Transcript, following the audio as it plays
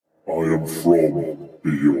am from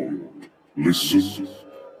beyond. Listen,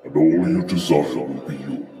 and all you desire will be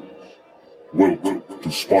yours. Welcome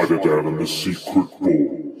to Spider-Dan and the Secret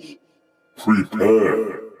Balls.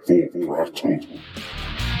 Prepare for battle.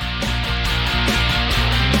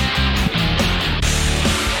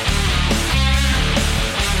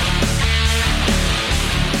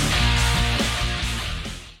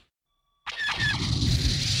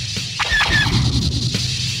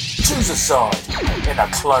 Choose a side in the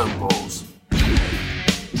Clone Wars.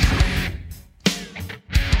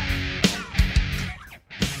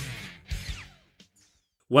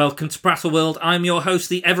 Welcome to Prattle World. I'm your host,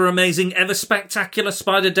 the ever-amazing, ever-spectacular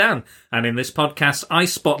Spider-Dan, and in this podcast, I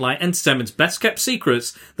spotlight entertainment's best-kept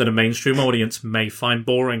secrets that a mainstream audience may find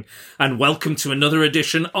boring. And welcome to another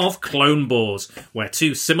edition of Clone Wars, where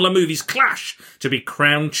two similar movies clash to be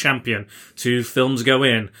crowned champion. Two films go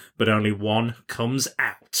in, but only one comes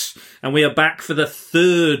out. And we are back for the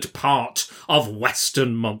third part of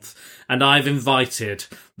Western Month, and I've invited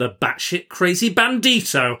the batshit crazy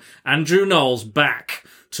bandito, Andrew Knowles, back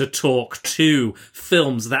to talk two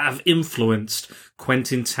films that have influenced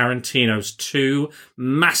Quentin Tarantino's two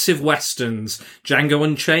massive westerns, Django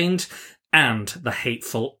Unchained and The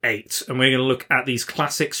Hateful Eight. And we're going to look at these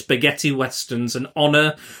classic spaghetti westerns and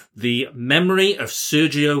honour the memory of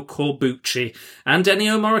Sergio Corbucci and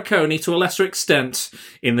Ennio Morricone to a lesser extent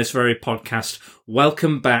in this very podcast.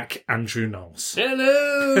 Welcome back, Andrew Knowles.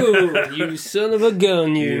 Hello, you son of a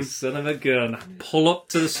gun, you. You son of a gun. Pull up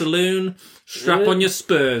to the saloon, strap on your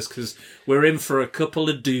spurs, because we're in for a couple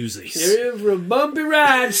of doozies. You're in for a bumpy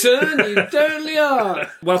ride, son. You totally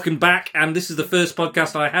are. Welcome back, and this is the first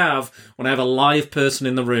podcast I have when I have a live person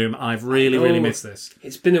in the room. I've really missed this.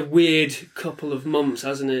 It's been a weird couple of months,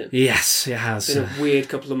 hasn't it? Yes, it has. It's been a weird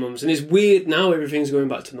couple of months, and it's weird now. Everything's going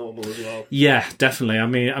back to normal as well. Yeah, definitely. I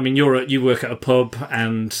mean, you work at a pub,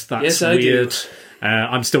 and that's yes, I weird. Do.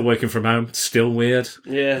 I'm still working from home. Still weird.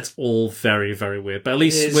 Yeah, it's all very, very weird. But at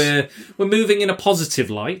least we're moving in a positive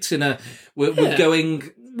light. We're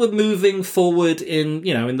moving forward in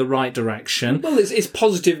the right direction. Well, it's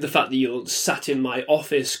positive the fact that you're sat in my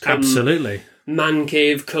office. Absolutely. Man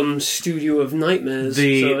cave comes studio of nightmares.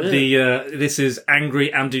 This is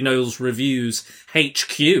Angry Andy Knowles Reviews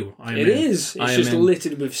HQ. It is. It's just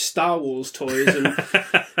littered with Star Wars toys and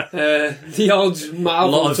the odd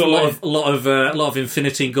Marvel toy. A lot of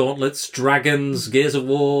Infinity Gauntlets, Dragons, Gears of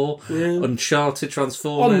War, Uncharted,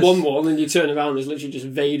 Transformers. On one wall, and you turn around, there's literally just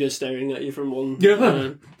Vader staring at you from one.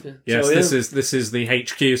 Yes, this is the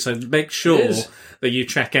HQ. So make sure that you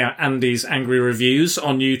check out Andy's Angry Reviews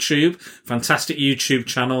on YouTube. Fantastic YouTube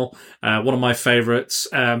channel. One of my favourites.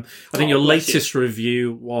 I think your latest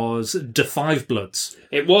review was Da 5 Bloods.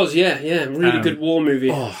 It was, yeah. Really good war movie.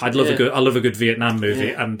 Oh, I love a good Vietnam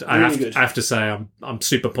movie, and I have to say I'm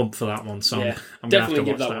super pumped for that one. So I'm definitely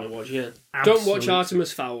give that one a watch. Yeah, Absolutely. Don't watch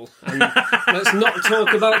Artemis Fowl. And let's not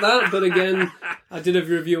talk about that. But again, I did a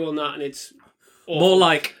review on that, and it's awful. More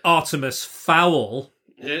like Artemis Fowl.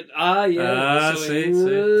 See.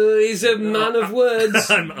 He's a man of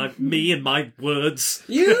words. I'm me and my words.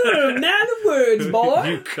 You're a man of words, boy.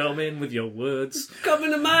 You come in with your words. Come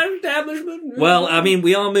into my establishment. Well, I mean,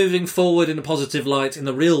 we are moving forward in a positive light in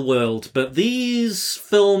the real world, but these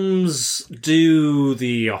films do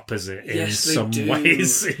the opposite in some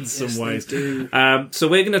ways. So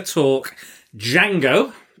we're going to talk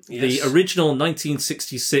Django. Yes. The original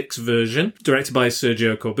 1966 version, directed by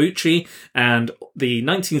Sergio Corbucci, and the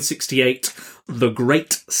 1968 The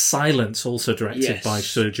Great Silence, also directed by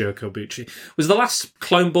Sergio Corbucci. Was the last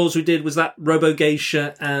Clone Wars we did, was that Robo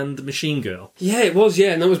Geisha and the Machine Girl? Yeah, it was,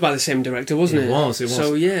 and that was by the same director, wasn't it? It was.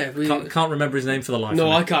 So, Can't remember his name for the life of me.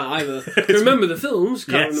 No, I can't either. I remember the films,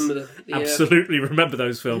 remember the... Absolutely remember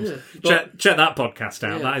those films. Yeah, check that podcast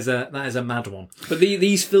out. Yeah. That is a mad one. But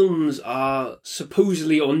these films are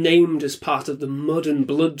supposedly or named as part of the Mud and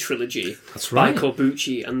Blood trilogy. That's right. By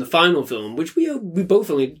Corbucci, and the final film, which we both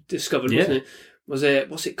only discovered, wasn't it?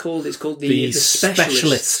 What's it called? It's called The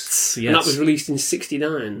Specialists. Yes. And that was released in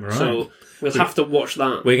 1969. Right. So we'll have to watch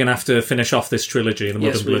that. We're going to have to finish off this trilogy, the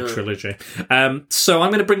Mud and Blood trilogy. So I'm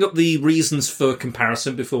going to bring up the reasons for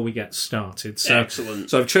comparison before we get started. Excellent.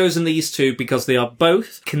 So I've chosen these two because they are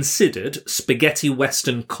both considered spaghetti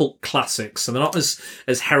western cult classics, and they're not as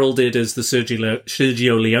heralded as the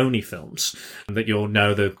Sergio Leone films that you'll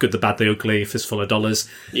know, The Good, the Bad, the Ugly, Fistful of Dollars.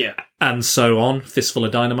 Yeah. and so on, Fistful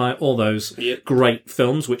of Dynamite, all those great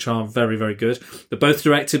films, which are very, very good. They're both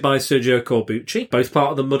directed by Sergio Corbucci, both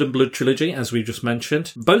part of the Mud and Blood trilogy, as we just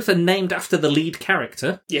mentioned. Both are named after the lead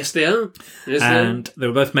character. Yes, they are. Yes, and they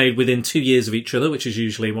were both made within 2 years of each other, which is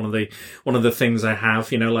usually one of the things I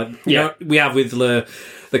have, you know, we have with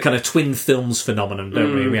the kind of twin films phenomenon,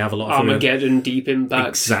 don't we? We have a lot of Armageddon, Deep Impact,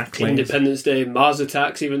 exactly, Independence Day, Mars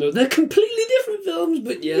Attacks, even though they're completely different films,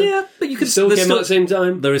 but but you can still came out at the same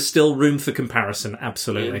time. There is still room for comparison,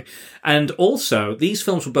 absolutely. Yeah. And also, these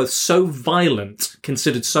films were both so violent,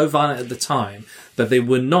 considered so violent at the time, that they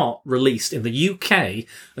were not released in the UK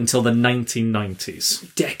until the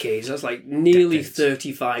 1990s. Decades. That's like nearly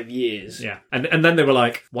 35 years. Yeah. And then they were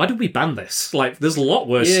like, why did we ban this? Like, there's a lot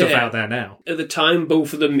worse stuff out there now. At the time,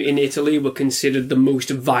 both of them in Italy were considered the most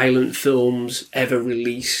violent films ever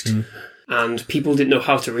released. And people didn't know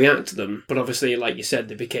how to react to them. But obviously, like you said,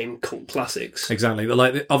 they became cult classics. Exactly.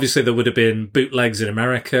 Like, obviously, there would have been bootlegs in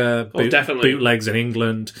America, definitely. Bootlegs in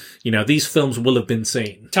England. You know, these films will have been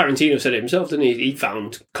seen. Tarantino said it himself, didn't he? He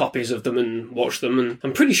found copies of them and watched them. And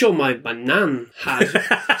I'm pretty sure my nan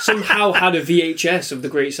somehow had a VHS of The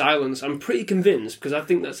Great Silence. I'm pretty convinced, because I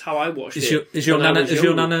think that's how I watched it. Is your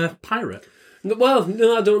nana a pirate? Well,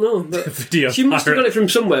 no, I don't know. But she must have got it from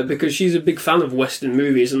somewhere, because she's a big fan of Western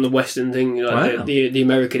movies and the Western thing, you know, the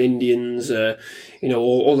American Indians, you know,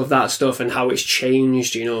 all of that stuff, and how it's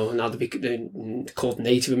changed, you know, now they're called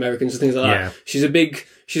Native Americans and things like that.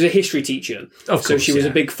 She's a history teacher. Of course, so she was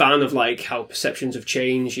a big fan of like how perceptions have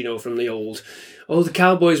changed, you know, from the old, the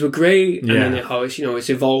cowboys were great, and then how it's, you know, it's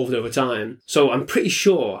evolved over time. So I'm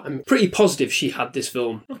pretty positive she had this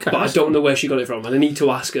film, but I don't know where she got it from, and I need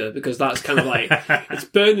to ask her, because that's kind of like, it's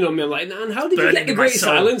burning on me. I'm like, Nan, how did you get The Great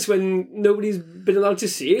Silence when nobody's been allowed to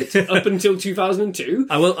see it up until 2002?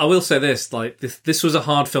 I will say this, like, this was a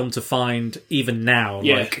hard film to find even now,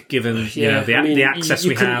 like, given you know, the access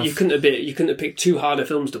we have. You couldn't have picked two harder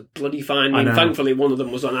films to bloody find. I mean, thankfully one of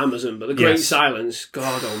them was on Amazon, but The Great Silence,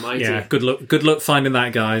 God almighty. Yeah, good luck finding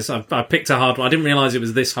that, guys. I picked a hard one. I didn't realise it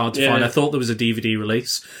was this hard to find. I thought there was a DVD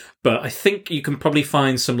release, but I think you can probably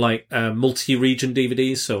find some like multi-region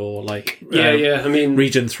DVDs, or like I mean,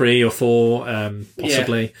 region 3 or 4,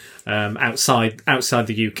 possibly outside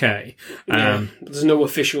the UK. There's no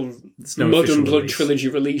official Mud and Blood trilogy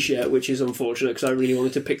release yet, which is unfortunate, because I really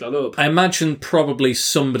wanted to pick that up. I imagine probably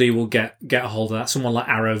somebody will get a hold of that. Someone like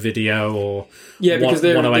Arrow Video, or because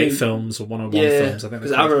 108 Films, or 101 Films. I think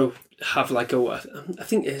because Arrow have like I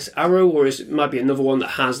think it's Arrow, or it might be another one that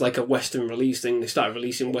has like a Western release thing. They started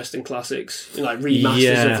releasing Western classics, you know, like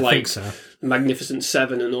remasters of like Magnificent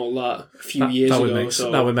Seven and all that a few years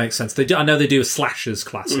ago. That would make sense. I know they do a slashers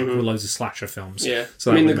classic with loads of slasher films. Yeah,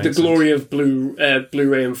 so I mean the glory of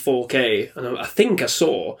Blu-ray and 4K, and I think I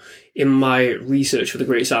saw in my research for The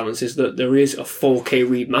Great Silence is that there is a 4K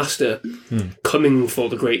remaster coming for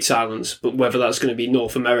The Great Silence, but whether that's going to be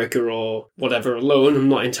North America or whatever alone, I'm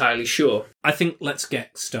not entirely sure. I think let's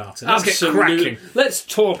get started. Let's get cracking. Let's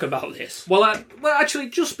talk about this. Well, actually,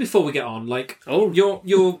 just before we get on, like,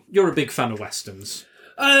 you're a big fan of Westerns.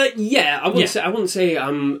 I wouldn't say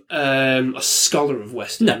I'm a scholar of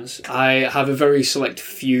Westerns. No. I have a very select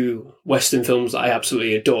few Western films that I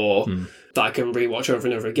absolutely adore, that I can rewatch over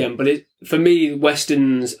and over again. But for me,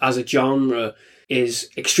 Westerns as a genre is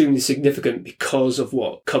extremely significant because of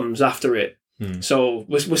what comes after it. So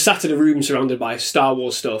we're sat in a room surrounded by Star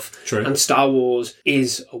Wars stuff. True. And Star Wars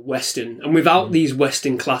is a Western. And without these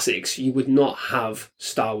Western classics, you would not have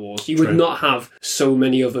Star Wars. You would not have so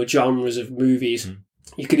many other genres of movies.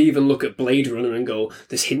 You could even look at Blade Runner and go,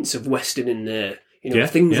 there's hints of Western in there. You know,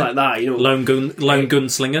 things like that. You know, lone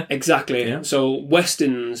gunslinger. Exactly. Yeah. So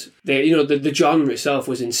Westerns, the genre itself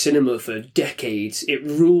was in cinema for decades. It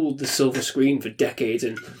ruled the silver screen for decades,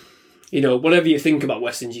 and you know, whatever you think about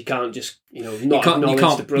Westerns, you can't just not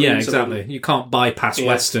acknowledge the brilliance of them. You can't bypass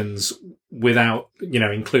Westerns without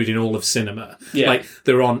including all of cinema. Yeah. Like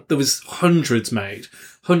there was hundreds made.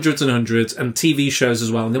 Hundreds and hundreds, and TV shows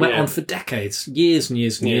as well, and they went on for decades, years and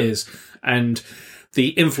years and years, and the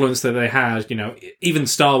influence that they had, even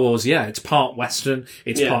Star Wars, it's part Western,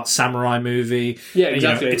 it's part samurai movie,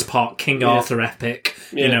 exactly. It's part King Arthur epic,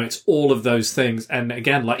 it's all of those things, and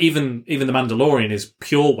again, like even The Mandalorian is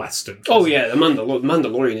pure Western. Oh yeah, the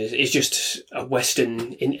Mandalorian is just a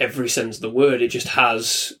Western in every sense of the word. It just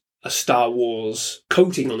has a Star Wars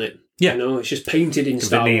coating on it. Yeah, it's just painted in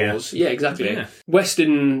Star Wars. Yeah, exactly. Yeah.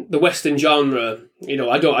 The Western genre.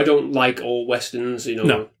 I don't like all Westerns.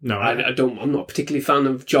 No, I'm not particularly a fan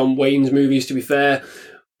of John Wayne's movies, to be fair.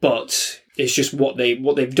 But It's just what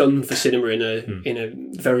they've done for cinema in a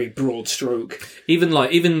very broad stroke.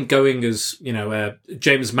 Even going as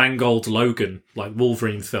James Mangold Logan, like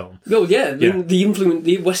Wolverine film. Oh yeah,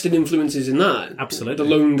 the Western influences in that. Absolutely, the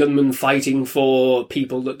lone gunman fighting for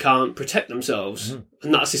people that can't protect themselves,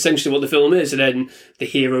 and that's essentially what the film is. And then the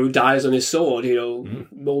hero dies on his sword,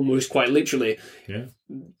 almost quite literally. Yeah,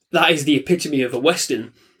 that is the epitome of a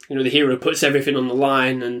Western. The hero puts everything on the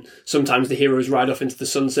line, and sometimes the heroes ride off into the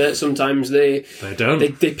sunset. Sometimes they don't.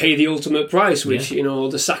 They pay the ultimate price, which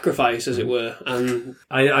the sacrifice, as it were. And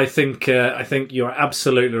I think you're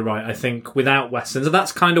absolutely right. I think without westerns, and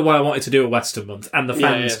that's kind of why I wanted to do a Western month. And the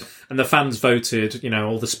fans and the fans voted.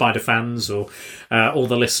 All the Spider fans or all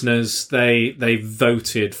the listeners, they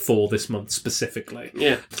voted for this month specifically.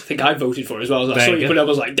 Yeah, I think I voted for it as well. I saw you put it up. I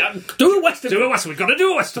was like, do a Western. Do a Western. We've got to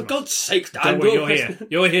do a Western. For God's sake, Dan, you're here.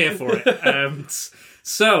 You're here for it.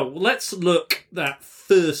 So let's look at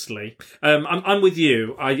firstly. I'm with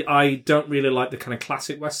you. I don't really like the kind of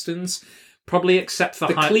classic westerns, probably except for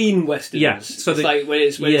the clean westerns. Yes, so it's like when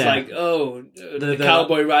it's like the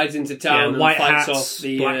cowboy rides into town and white fights hats, off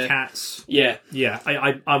the black hats. Yeah.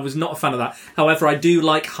 I was not a fan of that. However, I do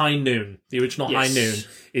like High Noon. The original High Noon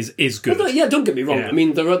is good. Well, don't get me wrong. Yeah. I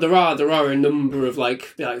mean, there are a number of like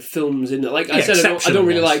films in there. Like I said, I don't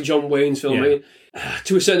really like John Wayne's film. Yeah. I mean,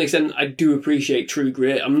 to a certain extent, I do appreciate True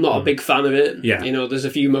Grit. I'm not a big fan of it. Yeah. There's a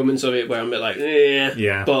few moments of it where I'm a bit like,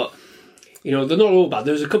 yeah. But, they're not all bad.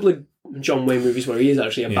 There's a couple of John Wayne movies where he is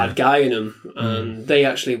actually a bad guy in them, and they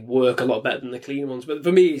actually work a lot better than the clean ones. But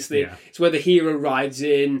for me, it's where the hero rides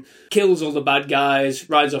in, kills all the bad guys,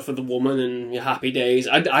 rides off with the woman, and your happy days.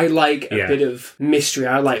 I like a bit of mystery.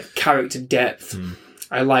 I like character depth.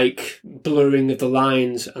 I like blurring of the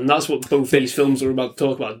lines, and that's what both these films are about to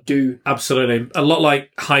talk about do. Absolutely. A lot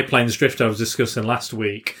like High Plains Drift I was discussing last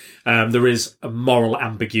week, there is a moral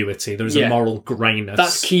ambiguity. There is a moral greyness.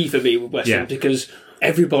 That's key for me with Western, because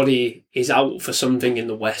everybody is out for something in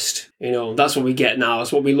the West. That's what we get now.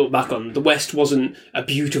 That's what we look back on. The West wasn't a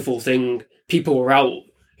beautiful thing. People were out,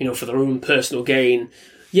 for their own personal gain.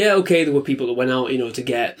 Yeah, okay, there were people that went out, to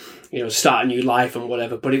get, start a new life and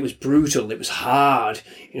whatever, but it was brutal, it was hard.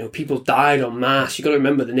 People died en masse. You got to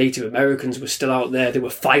remember the Native Americans were still out there. They were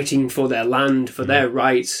fighting for their land, for their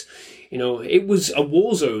rights. It was a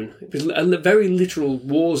war zone. It was a very literal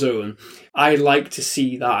war zone. I like to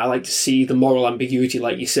see that. I like to see the moral ambiguity,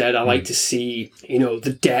 like you said. I like to see,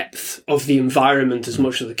 the depth of the environment as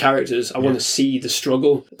much as the characters. I want to see the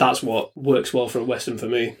struggle. That's what works well for a Western for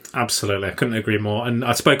me. Absolutely. I couldn't agree more. And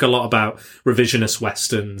I spoke a lot about revisionist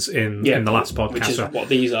Westerns in the last podcast. Which is what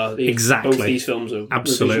these are. Exactly. Both these films are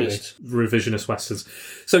absolutely revisionist Westerns.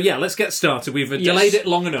 So let's get started. We've delayed it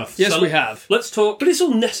long enough. Yes, so we have. Let's talk. But it's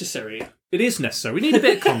all necessary. It is necessary. We need a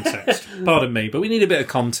bit of context. Pardon me, but we need a bit of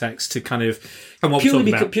context to kind of come on.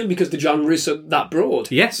 Purely because the genre is that broad.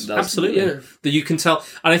 Yes, absolutely. Yeah. That you can tell,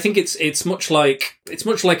 and I think it's much like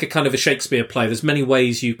a kind of a Shakespeare play. There's many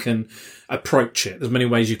ways you can approach it. There's many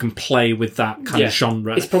ways you can play with that kind of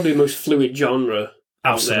genre. It's probably the most fluid genre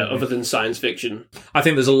out there, other than science fiction. I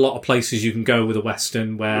think there's a lot of places you can go with a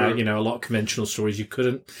Western where, a lot of conventional stories you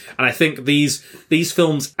couldn't. And I think these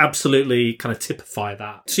films absolutely kind of typify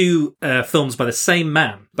that. Two films by the same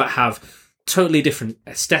man, but have totally different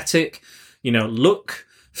aesthetic, look,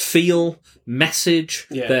 feel, message.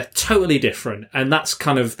 Yeah. They're totally different. And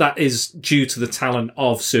that is due to the talent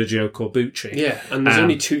of Sergio Corbucci. Yeah, and there's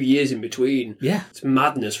only 2 years in between. Yeah. It's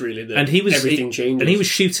madness, really, that and everything changes. And he was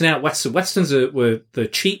shooting out Westerns. Westerns were the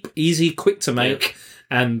cheap, easy, quick to make. Yeah.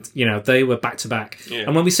 And, they were back to back.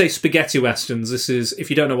 And when we say spaghetti westerns, this is, if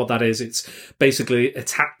you don't know what that is, it's basically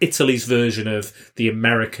Italy's version of the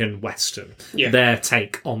American Western. Yeah. Their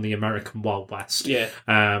take on the American Wild West. Yeah.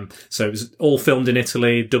 So it was all filmed in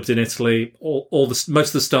Italy, dubbed in Italy. Most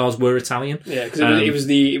of the stars were Italian. Yeah, because it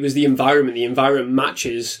was the environment. The environment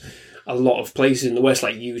matches a lot of places in the West,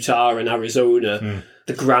 like Utah and Arizona.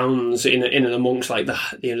 The grounds in and amongst like the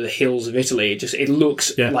hills of Italy, it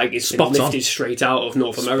looks like it's been lifted straight out of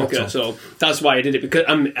North America. So that's why I did it, because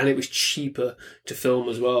and it was cheaper to film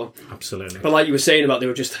as well. Absolutely. But like you were saying about, they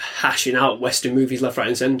were just hashing out Western movies left, right,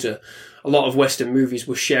 and centre. A lot of Western movies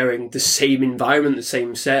were sharing the same environment, the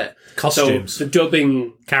same set. Costumes. So the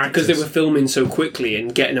dubbing, characters. because they were filming so quickly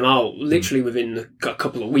and getting them out literally within a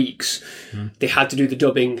couple of weeks, they had to do the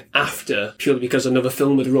dubbing after, purely because another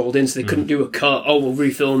film had rolled in, so they couldn't do a cut. Oh, we'll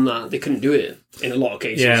refilm that. They couldn't do it in a lot of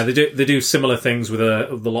cases. Yeah, they do similar things with a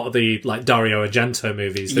lot of the like Dario Argento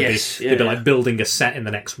movies. They'd be like building a set in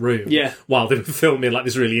the next room while they were filming like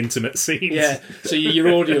this really intimate scenes. Yeah, so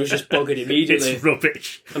your audio is just buggered immediately. It's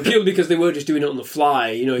rubbish. And purely because they were just doing it on the fly,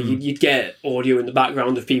 you'd get audio in the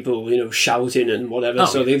background of people, shouting and whatever.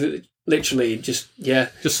 So they literally just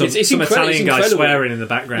some Italian guy swearing in the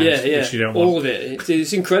background. Which you don't want. All of it.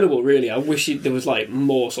 It's incredible, really. I wish there was like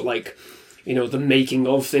more sort of like, the making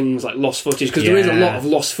of things, like lost footage, because there is a lot of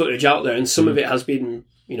lost footage out there, and some of it has been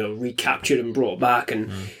recaptured and brought back,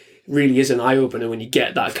 and really is an eye opener when you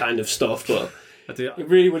get that kind of stuff. But it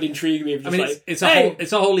really would intrigue me. It's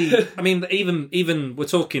a wholly. I mean, even we're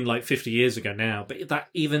talking like 50 years ago now, but that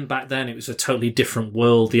even back then it was a totally different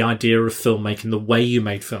world. The idea of filmmaking, the way you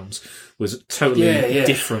made films, was totally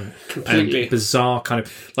different, completely and bizarre. Kind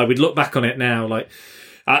of like we'd look back on it now. Like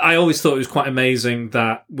I always thought it was quite amazing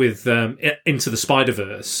that with Into the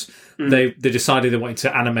Spider-Verse. They decided they wanted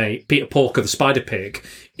to animate Peter Porker the Spider Pig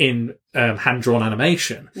in hand-drawn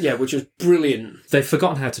animation. Yeah, which was brilliant. They've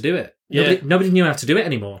forgotten how to do it. Nobody knew how to do it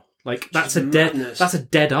anymore. Like that's a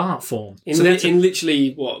dead art form. In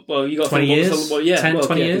literally what? Well, you got 20 years.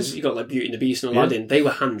 20 years. You got like Beauty and the Beast and Aladdin. They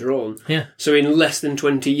were hand-drawn. Yeah. So in less than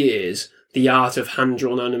 20 years, the art of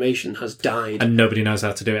hand-drawn animation has died, and nobody knows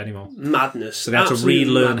how to do it anymore. Madness. So they have to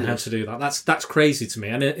relearn how to do that. That's crazy to me,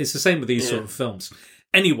 and it's the same with these sort of films.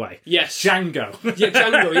 Anyway, yes, Django.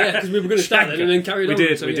 Django. Yeah, because we were going to start it and then carry on. We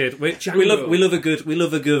did. We love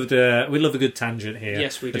a good tangent here.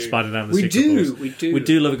 Yes, we do. Spider-Man: The We Secret do. Wars. We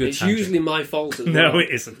do love a good tangent. It's usually my fault as well. No, it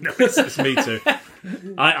isn't. No, it's me too.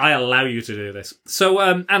 I allow you to do this. So,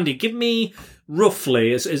 Andy, give me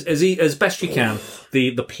roughly, as best you can,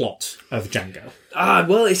 the plot of Django.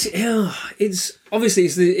 Well, it's obviously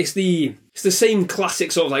it's the same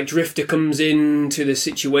classic sort of like drifter comes into the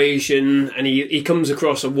situation, and he comes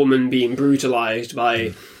across a woman being brutalised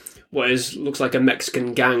by what looks like a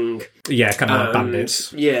Mexican gang. Yeah, kind of like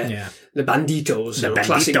bandits. Yeah, the banditos,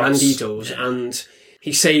 classic banditos, and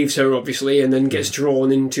he saves her obviously, and then gets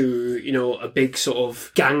drawn into a big sort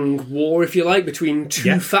of gang war, if you like, between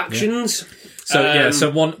two factions. Yeah.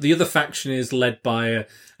 So the other faction is led by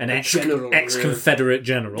an ex-Confederate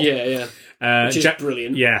general. Yeah. Which is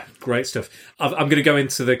brilliant. Yeah, great stuff. I'm going to go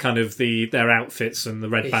into the kind of their outfits and the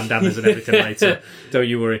red bandanas and everything later. Don't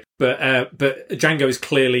you worry. But Django is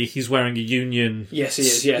clearly, he's wearing a Union. Yes, he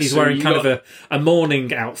is. Yes, he's wearing a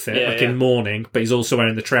mourning outfit, in mourning, but he's also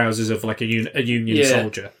wearing the trousers of like a Union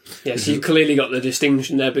soldier. Yeah, so you've clearly got the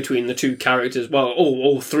distinction there between the two characters. Well,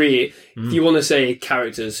 all three. If you want to say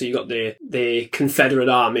characters, so you've got the Confederate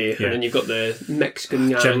Army, and then you've got the Mexican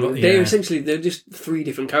gang. They're just three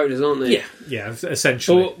different characters, aren't they? Yeah,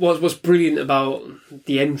 essentially. But what's brilliant about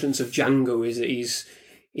the entrance of Django is that he's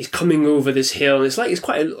coming over this hill, and it's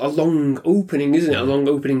quite a long opening, isn't it? A long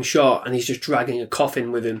opening shot, and he's just dragging a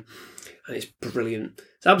coffin with him, and it's brilliant.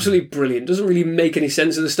 It's absolutely brilliant. Doesn't really make any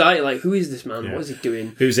sense at the start. You're like, who is this man? What is he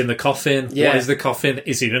doing? Who's in the coffin? Yeah. What is the coffin?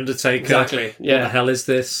 Is he an undertaker? Exactly. Yeah. What the hell is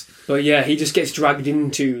this? But yeah, he just gets dragged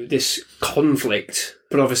into this conflict.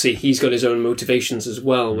 But obviously, he's got his own motivations as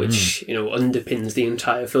well, which underpins the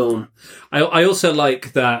entire film. I also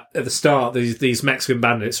like that at the start, these Mexican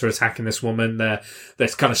bandits are attacking this woman. They're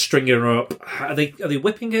kind of stringing her up. Are they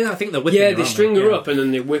whipping her? I think they're whipping her. Yeah, they string her up and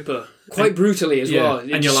then they whip her quite brutally as well.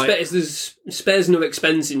 And you're like, there's spares no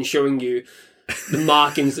expense in showing you the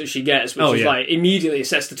markings that she gets, which is like immediately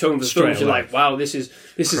sets the tone for the film. You're like, wow, this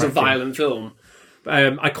is a violent film.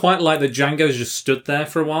 I quite like that Django's just stood there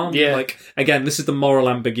for a while. Yeah. Like, again, this is the moral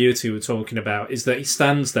ambiguity we're talking about, is that he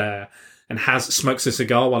stands there and smokes a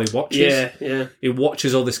cigar while he watches. Yeah. He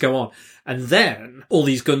watches all this go on. And then all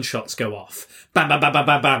these gunshots go off. Bam, bam, bam, bam,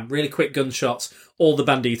 bam, bam. Really quick gunshots. All the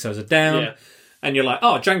banditos are down. Yeah. And you're like,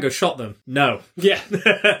 oh, Django shot them. No. Yeah.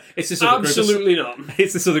 It's this other absolutely not.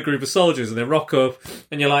 It's this other group of soldiers, and they rock up,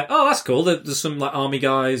 and you're like, oh, that's cool. There's some like army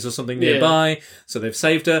guys or something nearby, so they've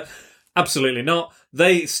saved her. Absolutely not.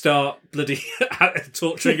 They start bloody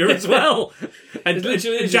torturing her as well. And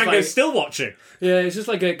Django's still watching. Yeah, it's just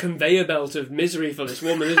like a conveyor belt of misery for this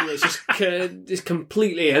woman, isn't it? It's just it's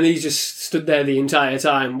completely... And he's just stood there the entire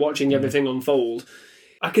time watching everything unfold.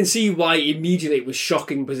 I can see why immediately it was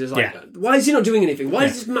shocking, because it's like, why is he not doing anything? Why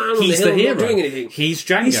is this man on the hill not doing anything? He's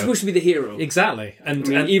Django. He's supposed to be the hero. Exactly. And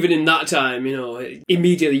even in that time,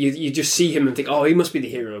 immediately you just see him and think, oh, he must be the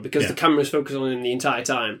hero, because the camera's focused on him the entire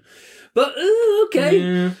time. But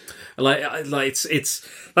okay, it's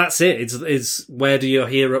that's it. It's where do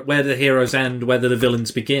the heroes end, where do the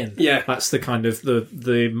villains begin? Yeah, that's the kind of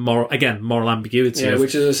the moral ambiguity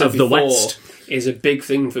which, as I said of before, the West is a big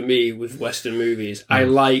thing for me with Western movies. I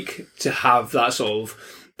like to have that sort of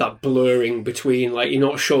that blurring between, like, you're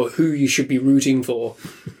not sure who you should be rooting for,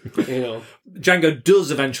 you know. Django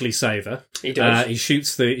does eventually save her. He does. He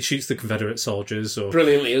shoots the Confederate soldiers,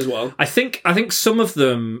 brilliantly as well. I think some of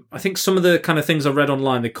them. I think some of the kind of things I read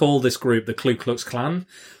online, they call this group the Ku Klux Klan,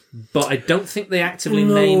 but I don't think they actively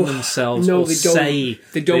name themselves or say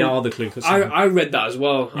they are the Ku Klux Klan. I read that as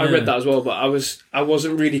well. Yeah. I read that as well, but I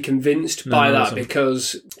wasn't really convinced by that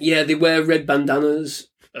because they wear red bandanas,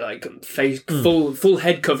 like face full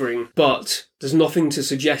head covering, but there's nothing to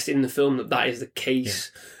suggest in the film that is the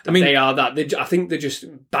case. Yeah. They are that. I think they're just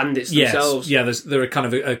bandits themselves. Yeah, they're a kind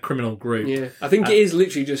of a criminal group. Yeah, I think it is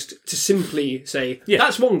literally just to simply say,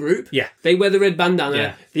 that's one group. Yeah. They wear the red bandana.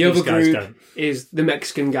 Yeah. The other group is the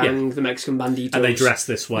Mexican gang, the Mexican banditos. And they dress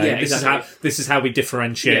this way. Yeah, this is how we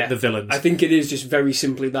differentiate the villains. I think it is just very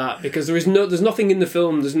simply that, because there's nothing in the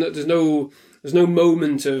film, there's no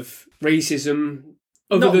moment of racism.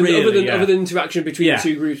 Other than interaction between the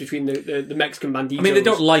two groups, between the Mexican banditos. I mean, they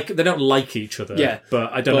don't like each other. Yeah,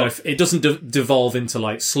 but I don't know if it doesn't devolve into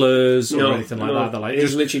like slurs or anything like that. They're like,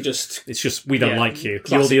 it's literally just we don't like you.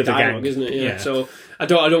 You're the other gang, isn't it? Yeah. So I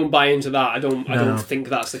don't buy into that. I don't think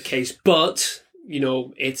that's the case. But you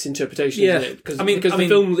know, it's interpretation, isn't it? Because the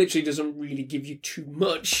film literally doesn't really give you too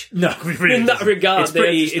much. No, it really in that regard.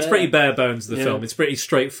 It's pretty bare bones, the film. It's pretty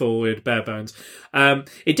straightforward, bare bones.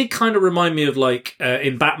 It did kind of remind me of, like,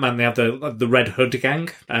 in Batman, they have the Red Hood gang.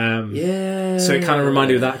 So it kind of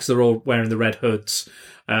reminded me of that because they're all wearing the red hoods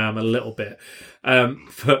a little bit.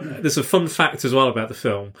 But there's a fun fact as well about the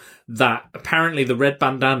film that apparently the red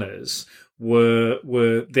bandanas were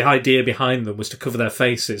the idea behind them was to cover their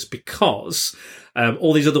faces because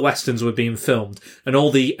all these other westerns were being filmed and all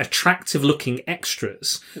the attractive looking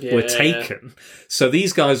extras were taken. So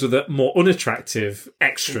these guys were the more unattractive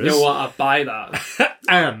extras. You know what? I buy that.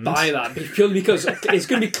 And buy that purely because it's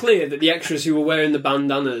going to be clear that the extras who were wearing the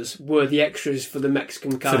bandanas were the extras for the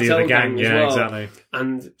Mexican cartel for the other gang as well. Exactly.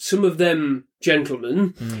 And some of them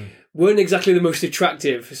gentlemen weren't exactly the most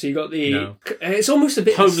attractive. So you got the... It's almost a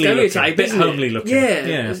bit homely stereotype, looking, homely looking.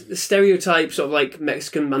 Yeah. The stereotype sort of like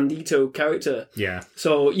Mexican bandito character. Yeah.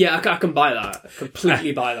 So, I can buy that. I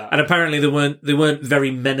completely buy that. And apparently they weren't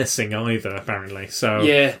very menacing either, apparently. So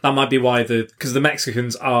that might be why because the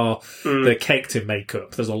Mexicans are they're caked in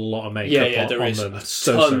makeup. There's a lot of makeup on them. A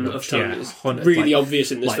ton of It's really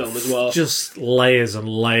obvious in this film as well. Just layers and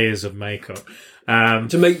layers of makeup.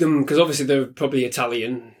 To make them, because obviously they're probably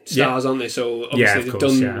Italian stars, aren't they? So obviously they've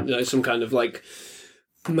done some kind of like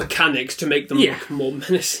mechanics to make them look more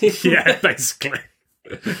menacing. Yeah, basically.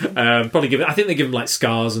 I think they give them like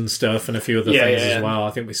scars and stuff and a few other things as well.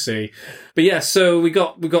 I think we see, but so we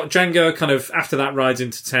got Django kind of after that rides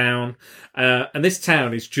into town, and this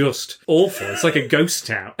town is just awful. It's like a ghost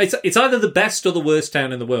town. It's either the best or the worst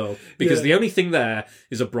town in the world because the only thing there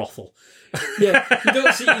is a brothel. You don't.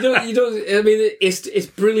 I mean, it's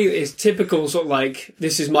brilliant. It's typical sort of like,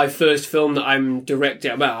 this is my first film that I'm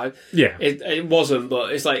directing. Well, it wasn't,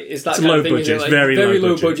 but it's like it's that kind low of thing. Budget, like, very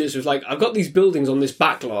low budget. So it's like, I've got these buildings on this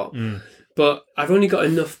back lot, but I've only got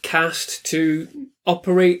enough cast to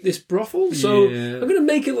operate this brothel. So I'm going to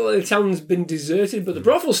make it look like the town's been deserted, but the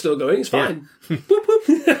brothel's still going. It's fine.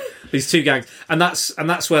 These two gangs, and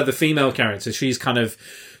that's where the female character,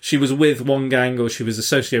 she was with one gang or she was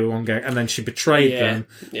associated with one gang and then she betrayed them,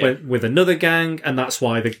 went with another gang, and that's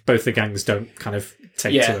why both the gangs don't kind of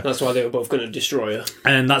take to her. That's why they were both going to destroy her.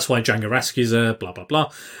 And that's why Django rescues her, blah, blah,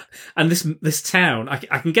 blah. And this town, I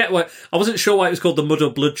can get what... I wasn't sure why it was called the Mud or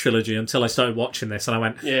Blood trilogy until I started watching this and I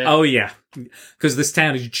went, oh yeah, because this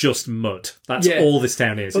town is just mud. That's all this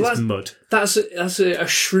town is, it's mud. That's a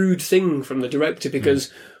shrewd thing from the director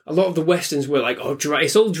because... A lot of the westerns were like, dry.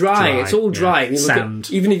 It's all dry. It's all dry. Yeah. Sand.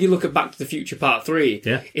 Even if you look at Back to the Future Part 3,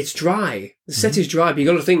 it's dry. The set is dry, but you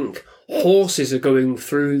got to think horses are going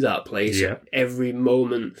through that place at every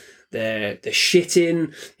moment. They're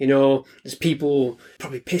shitting. You know, there's people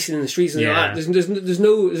probably pissing in the streets and that. There's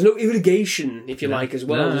no irrigation, if you like, as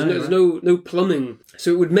well. There's no plumbing,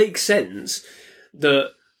 so it would make sense that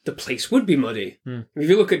the place would be muddy. If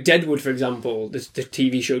you look at Deadwood, for example, the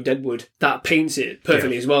TV show Deadwood, that paints it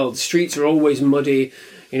perfectly as well. The streets are always muddy.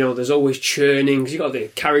 You know, there's always churning because you got the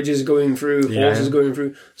carriages going through, horses going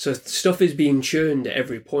through. So stuff is being churned at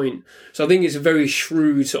every point. So I think it's a very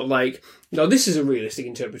shrewd sort of like, no, this is a realistic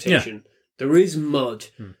interpretation. There is mud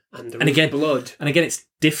and there is blood. And again, it's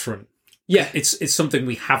different. Yeah, it's something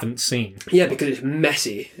we haven't seen. Yeah, because it's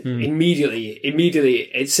messy. Immediately,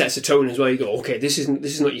 it sets a tone as well. You go, okay, this is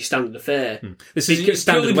not your standard affair. This is your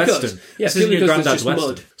standard western. This isn't your granddad's western.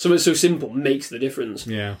 Mud. Something so simple makes the difference.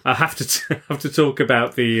 Yeah, I have to talk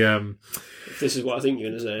about the If this is what I think you're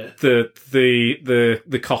going to say.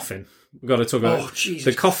 The coffin. We've got to talk about it. Jesus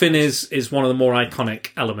the coffin is one of the more iconic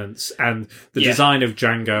elements, and the design of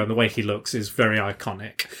Django and the way he looks is very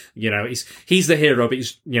iconic. You know, he's the hero, but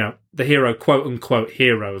he's, you know, the hero, quote unquote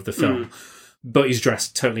hero of the film, but he's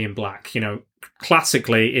dressed totally in black. You know,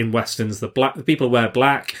 classically in westerns, the people who wear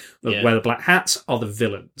black, wear the black hats, are the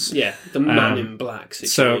villains. Yeah, the man in black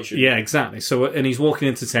situation. So exactly. So, and he's walking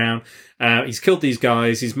into town. He's killed these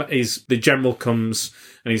guys. The general comes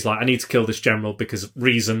and he's like, I need to kill this general because of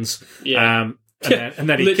reasons. Yeah. And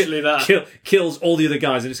then he literally kills all the other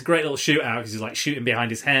guys, and it's a great little shootout because he's like shooting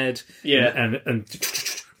behind his head. Yeah. And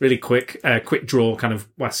really quick draw kind of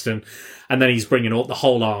western. And then he's bringing the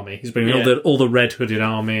whole army. He's bringing all the red hooded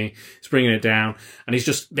army. He's bringing it down, and he's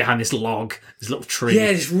just behind this log, this little tree.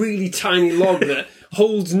 Yeah, this really tiny log that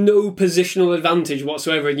holds no positional advantage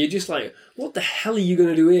whatsoever, and you're just like, what the hell are you going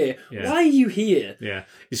to do here? Yeah. Why are you here? Yeah.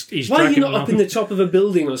 He's Why are you not up in the top of a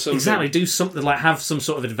building or something? Exactly, do something, like have some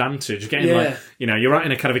sort of advantage. Getting like, you know, you're right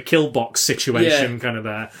in a kind of a kill box situation kind of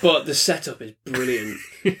there. But the setup is brilliant.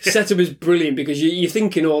 Setup is brilliant because you're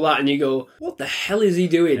thinking all that and you go, what the hell is he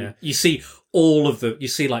doing? Yeah. You see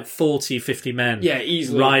like 40, 50 men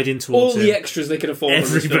easily riding towards all the extras they could afford.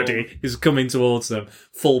 Everybody is coming towards them,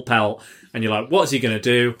 full pelt, and you're like, what is he going to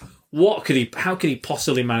do? How could he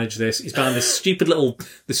possibly manage this? He's behind this stupid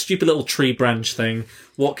little tree branch thing.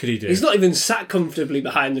 What could he do? He's not even sat comfortably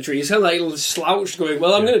behind the tree. He's kind of like slouched going,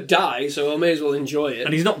 well, I'm going to die, so I may as well enjoy it.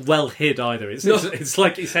 And he's not well hid either. It's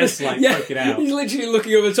like his head's like poking out. He's literally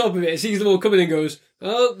looking over the top of it, sees them all coming and goes,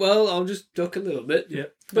 oh, well, I'll just duck a little bit. Yeah.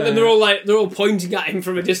 But then they're all pointing at him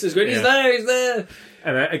from a distance going, he's there.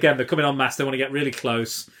 And again, they're coming en masse. They want to get really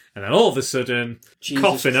close. And then all of a sudden,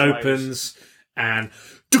 coffin opens and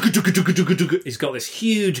he's got this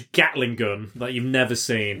huge Gatling gun that you've never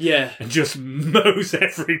seen. Yeah. And just mows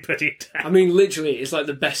everybody down. I mean, literally, it's like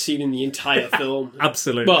the best scene in the entire film.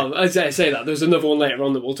 Absolutely. Well, as I say that, there's another one later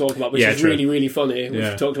on that we'll talk about, which is really, really funny, which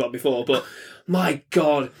we've talked about before. But, my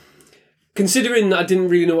God, considering that I didn't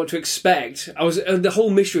really know what to expect, I was the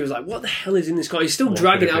whole mystery was like, what the hell is in this car? He's still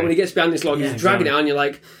dragging it out when he gets behind this log. He's dragging it out and you're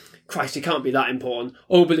like, Christ, it can't be that important.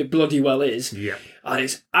 Oh, but it bloody well is. Yeah. And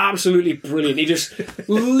it's absolutely brilliant. He just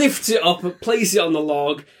lifts it up, places it on the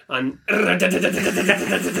log, and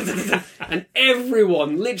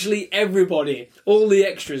everyone, literally everybody, all the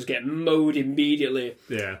extras get mowed immediately.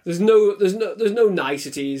 Yeah. There's no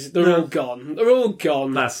niceties. They're all gone. They're all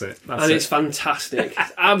gone. That's it. It's fantastic.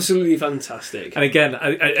 It's absolutely fantastic. And again,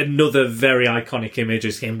 another very iconic image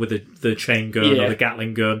is him with the chain gun or the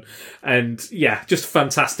Gatling gun. And just a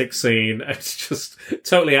fantastic scene. It's just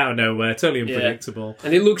totally out of nowhere, totally unpredictable.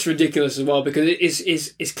 And it looks ridiculous as well because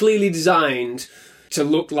it's clearly designed to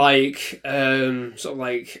look like sort of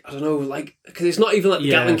like, I don't know, like, because it's not even like the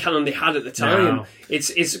Gatling cannon they had at the time. No.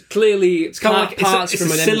 It's clearly kind of like parts it's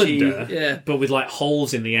from a an cylinder, but with like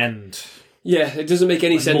holes in the end. Yeah, it doesn't make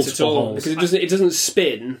any sense at all holes. because it doesn't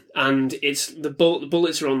spin, and it's the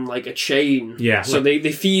bullets are on like a chain. Yeah, so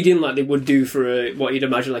they feed in like they would do for what you'd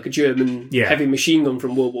imagine like a German heavy machine gun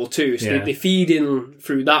from World War II. So they feed in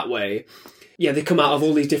through that way. Yeah, they come out of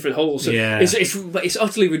all these different holes. So it's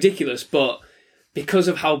utterly ridiculous, but because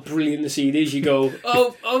of how brilliant the scene is, you go,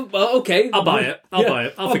 oh, well, okay. I'll buy it. I'll buy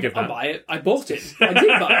it. I'll forgive that. I'll buy it. I bought it. I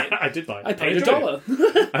did buy it. I did buy it. I paid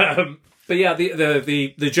 $1. But yeah,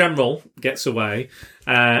 the general gets away,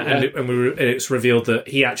 and it's revealed that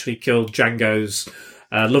he actually killed Django's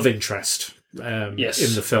love interest. In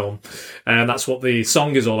the film, and that's what the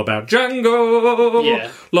song is all about.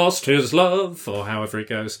 Django lost his love, or however it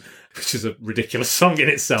goes, which is a ridiculous song in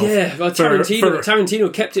itself. Yeah, well,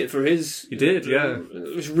 Tarantino kept it for his. He did,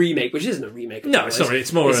 it was remake, which isn't a remake. No, sorry,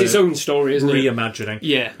 it's more. It's its own story, isn't it? Reimagining.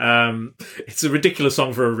 Yeah, it's a ridiculous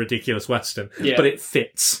song for a ridiculous western. Yeah. but it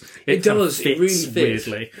fits. It does. It really fits.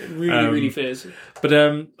 Weirdly. It really fits. But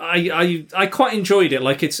I quite enjoyed it.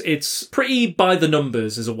 Like it's pretty by the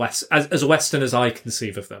numbers as a western as I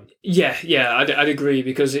conceive of them. Yeah, I'd agree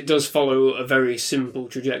because it does follow a very simple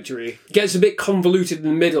trajectory. It gets a bit convoluted in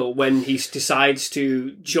the middle when he decides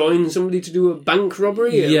to join somebody to do a bank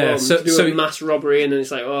robbery. Yeah, to do a mass robbery, and then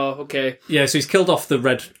it's like, oh, okay. Yeah, so he's killed off the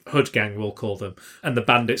Red Hood gang, we'll call them, and the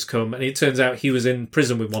bandits come, and it turns out he was in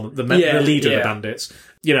prison with one of the leader of the bandits.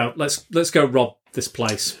 You know, let's go rob this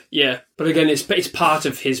place. Yeah, but again, it's part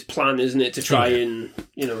of his plan, isn't it, to try and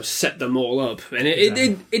set them all up, and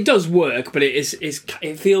it does work, but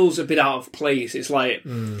it feels a bit out of place. It's like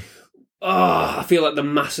I feel like the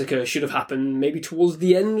massacre should have happened maybe towards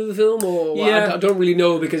the end of the film, or I don't really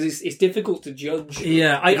know because it's difficult to judge.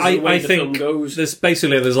 Yeah, I think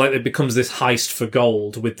there's like it becomes this heist for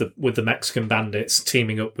gold with the Mexican bandits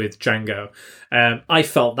teaming up with Django. I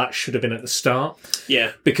felt that should have been at the start.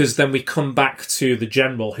 Yeah, because then we come back to the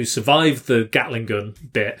general who survived the Gatling gun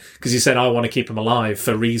bit because he said, "I want to keep him alive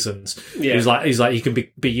for reasons." Yeah, he's like he can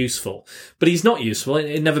be useful, but he's not useful.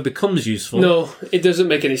 It never becomes useful. No, it doesn't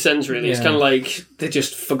make any sense really. Yeah. It's kind of like they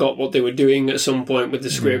just forgot what they were doing at some point with the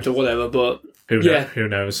script or whatever. But who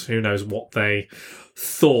knows? Who knows what they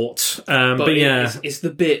thought? But yeah, it's the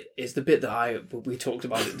bit that we talked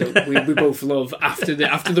about it that we both love after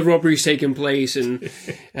the robbery's taken place and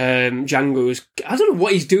Django's. I don't know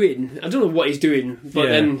what he's doing. But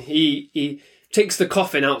then he takes the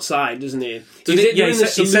coffin outside, doesn't he? He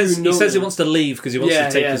says he wants to leave because he wants to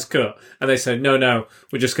take his cut, and they say no,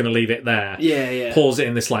 we're just going to leave it there. Yeah. Pours it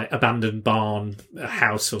in this like abandoned barn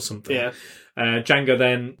house or something. Yeah. Django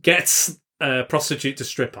then gets a prostitute to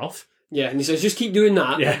strip off. Yeah, and he says, just keep doing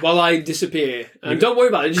that while I disappear. And don't worry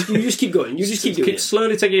about it, you just keep going. You just keep doing it.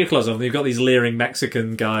 Slowly taking your clothes off, and you've got these leering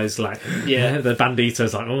Mexican guys like, the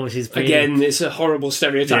banditos like, oh, she's pretty. Again, it's a horrible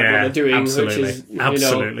stereotype what they're doing. Absolutely.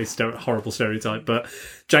 Which is, horrible stereotype. But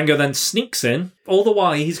Django then sneaks in, all the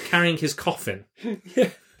while he's carrying his coffin.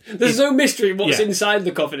 There's no mystery what's inside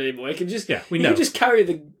the coffin anymore. He can just, we know. He can just carry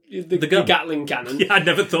the Gatling cannon. Yeah, I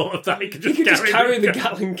never thought of that. He could just carry the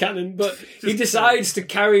Gatling cannon, but he decides to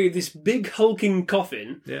carry this big hulking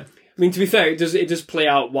coffin. Yeah. I mean, to be fair, it does play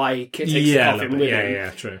out why he takes the coffin with him. Yeah,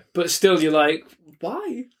 true. But still, you're like,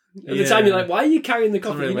 why? At the time, you're like, why are you carrying the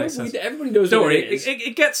coffin? Really everybody knows Don't what worry, it is.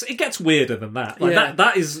 It gets weirder than that. Like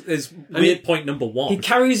that is weird point number one. He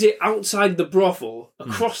carries it outside the brothel,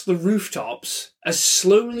 across the rooftops, as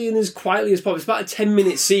slowly and as quietly as possible. It's about a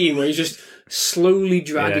 10-minute scene where he's just slowly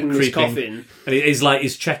dragging this coffin. And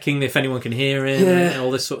he's checking if anyone can hear him and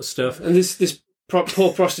all this sort of stuff. And this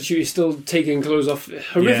poor prostitute is still taking clothes off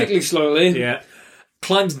horrifically slowly. Yeah.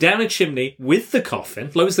 Climbs down a chimney with the coffin,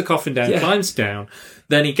 lowers the coffin down, climbs down.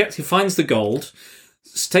 Then he finds the gold,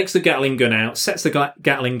 takes the Gatling gun out, sets the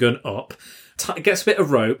Gatling gun up, gets a bit of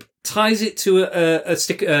rope, ties it to a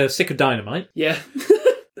stick of dynamite. Yeah.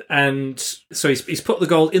 And so he's put the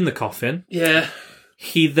gold in the coffin. Yeah.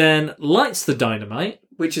 He then lights the dynamite,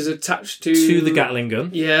 which is attached to the Gatling gun.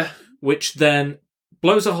 Yeah. Which then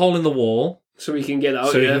blows a hole in the wall. So he can get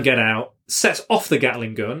out. He can get out. Sets off the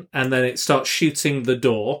Gatling gun, and then it starts shooting the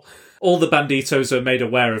door. All the banditos are made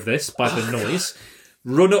aware of this by the noise.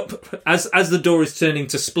 Run up as the door is turning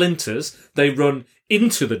to splinters. They run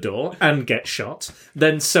into the door and get shot.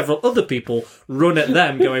 Then several other people run at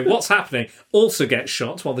them, going, "What's happening?" Also get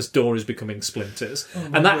shot while this door is becoming splinters.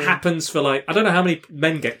 And that happens for I don't know how many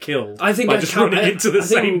men get killed. I think by just running into the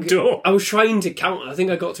same door. I was trying to count. I think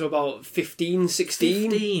I got to about 15,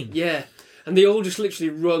 16. 15. Yeah. And they all just literally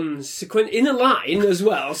run in a line as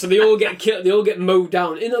well. So they all get killed. They all get mowed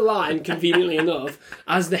down in a line, conveniently enough,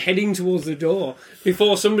 as they're heading towards the door.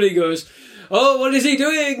 Before somebody goes, "Oh, what is he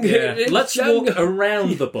doing?" Yeah. Let's walk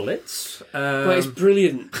around the bullets. But it's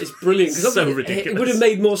brilliant. It's brilliant. So ridiculous. It would have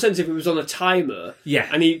made more sense if it was on a timer. Yeah.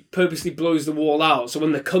 And he purposely blows the wall out. So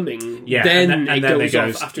when they're coming, then it goes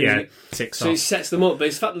off after ticks off. So he sets them up. But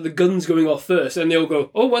it's the fact that the gun's going off first, and they all go,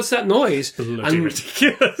 "Oh, what's that noise?" Bloody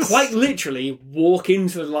ridiculous. Quite literally walk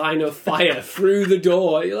into the line of fire through the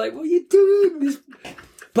door. You're like, what are you doing?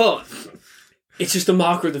 But it's just a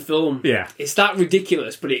marker of the film. Yeah. It's that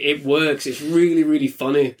ridiculous, but it works. It's really, really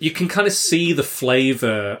funny. You can kind of see the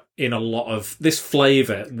flavour in a lot of this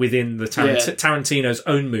flavour within the Tarantino's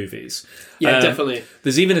own movies. Yeah, definitely.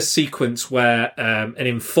 There's even a sequence where an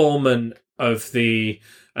informant of the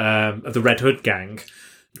Red Hood gang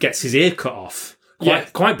gets his ear cut off.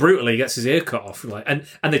 Quite brutally gets his ear cut off. And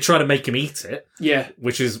they try to make him eat it. Yeah.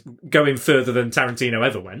 Which is going further than Tarantino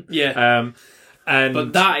ever went. Yeah.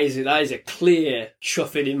 But that is a clear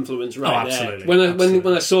Chuffed influence right there.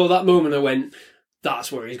 When I saw that moment, I went,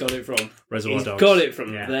 that's where he's got it from. Reservoir Dogs. Got it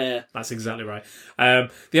from there. That's exactly right.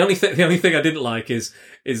 The only thing I didn't like is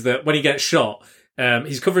that when he gets shot,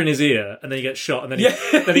 he's covering his ear, and then he gets shot, and then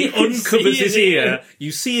he uncovers his ear.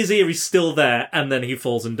 You see his ear; he's still there, and then he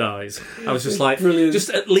falls and dies. I was just like, brilliant.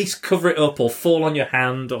 Just at least cover it up, or fall on your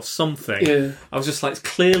hand, or something. Yeah. I was just like, it's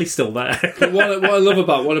clearly still there. But what I love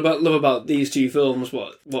about these two films,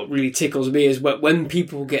 what really tickles me is when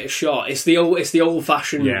people get shot. It's the old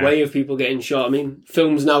fashioned way of people getting shot. I mean,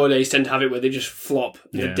 films nowadays tend to have it where they just flop,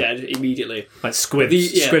 they're dead immediately, like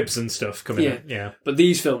squibs and stuff coming in. Yeah, but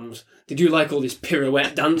these films. they do like all this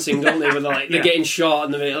pirouette dancing, don't they? Where they're getting shot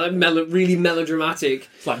and they're like really melodramatic.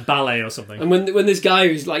 It's like ballet or something. And when this guy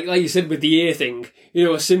who's like you said with the ear thing,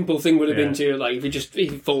 a simple thing would have been to like if he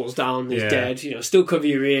falls down, he's dead. Still cover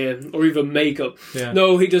your ear or even makeup. Yeah.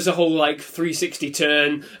 No, he does a whole like 360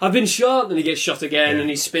 turn. I've been shot, and he gets shot again, and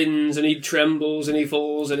he spins and he trembles and he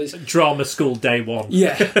falls, and it's drama school day one.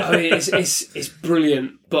 Yeah, I mean it's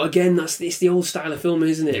brilliant. But again, it's the old style of film,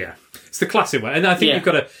 isn't it? Yeah. It's the classic way, and I think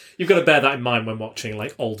you've got to bear that in mind when watching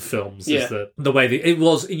like old films. Is the way that it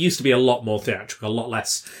used to be a lot more theatrical, a lot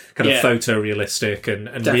less kind of photorealistic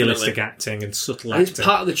and realistic acting and subtle acting. It's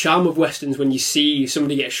part of the charm of westerns when you see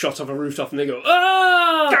somebody get shot off a rooftop and they go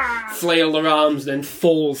ah, flail their arms, then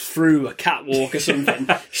fall through a catwalk or something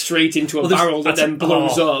straight into a barrel that then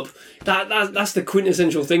blows up. That's the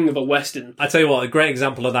quintessential thing of a western. I tell you what, a great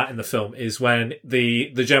example of that in the film is when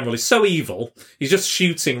the general is so evil, he's just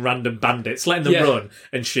shooting random bandits, letting them run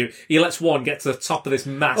and shoot. He lets one get to the top of this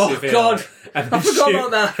massive hill. God, I forgot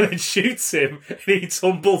about that. And shoots him, and he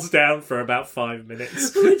tumbles down for about 5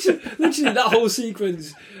 minutes. Literally, that whole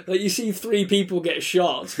sequence, like you see 3 people get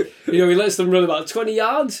shot. He lets them run about 20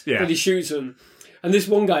 yards, and he shoots them. And this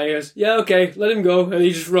one guy goes, "Yeah, okay, let him go," and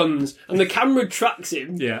he just runs, and the camera tracks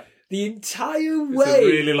him. Yeah. The entire way. It's a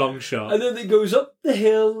really long shot. And then it goes up the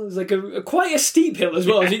hill. It's like quite a steep hill as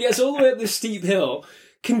well. So he gets all the way up this steep hill,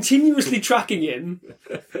 continuously tracking him,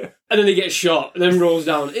 and then he gets shot and then rolls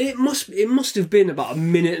down. It must have been about a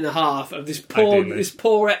minute and a half of this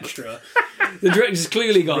poor extra. The director's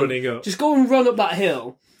clearly gone, running up. Just go and run up that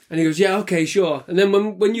hill. And he goes, "Yeah, okay, sure." And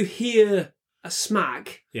then when you hear a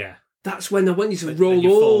smack, that's when I want you to roll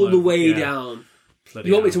all the way down.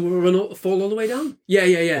 You want me to fall all the way down?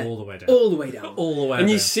 Yeah. All the way down. All the way down. All the way and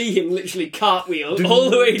down. you see him literally cartwheel all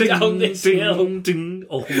the way down this hill.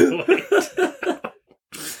 All the way.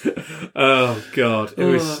 Oh God, it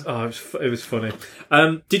was funny.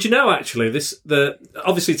 Did you know actually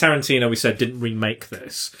obviously Tarantino we said didn't remake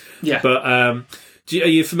this. Yeah. But are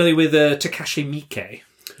you familiar with Takashi Miike,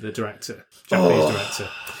 the director, Japanese director?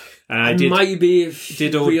 Maybe if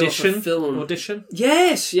did Audition?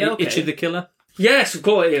 Yes, yeah. Okay. Ichi the Killer. Yes, of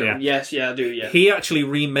course. Yeah. Yes, I do. Yeah. He actually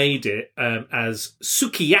remade it as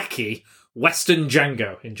Sukiyaki Western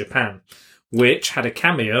Django in Japan, which had a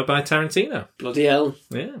cameo by Tarantino. Bloody hell!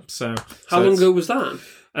 Yeah. So how long ago was that?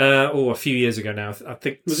 A few years ago now. I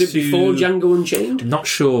think. Was it before Django Unchained? I'm not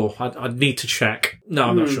sure. I'd need to check. No,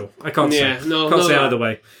 I'm not sure. I can't say. Can't say either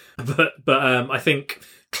way. But I think.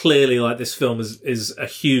 Clearly, like this film is a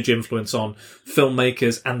huge influence on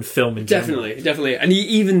filmmakers and film in general. Definitely, and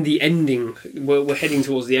even the ending. We're heading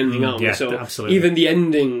towards the ending, aren't we? Yeah, so absolutely. Even the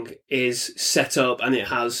ending is set up, and it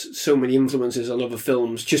has so many influences on other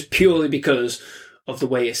films, just purely because of the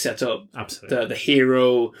way it's set up. Absolutely, the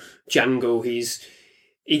hero Django,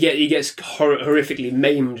 he gets horrifically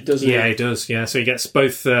maimed, doesn't he? Yeah, he does. Yeah, so he gets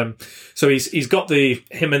both. So he's got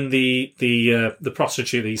him and the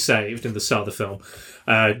prostitute that he saved in the start of the film.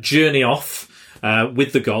 Journey off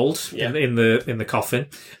with the gold in the coffin,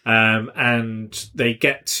 and they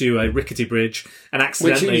get to a rickety bridge and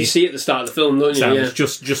accidentally. Which you see at the start of the film, don't you? Yeah.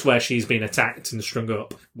 Just where she's been attacked and strung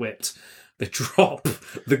up, whipped. They drop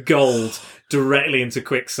the gold directly into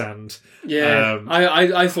quicksand. Yeah,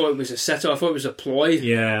 I thought it was a setup. I thought it was a ploy.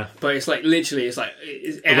 Yeah, but it's like literally,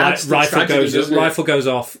 it adds rifle goes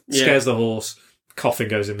off, scares the horse. Coffin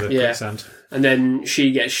goes in the quicksand. And then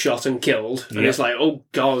she gets shot and killed. And it's like, oh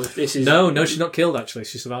God, this is... No, she's not killed, actually.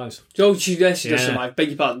 She survives. Oh, she does survive. Beg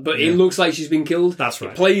your pardon. But it looks like she's been killed. That's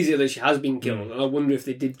right. It plays it that she has been killed. And I wonder if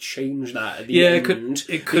they did change that at the end.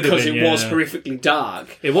 It could have been, because it was horrifically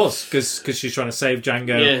dark. It was, because she's trying to save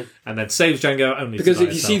Django. And then saves Django only because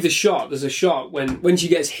if you see the shot, there's a shot when she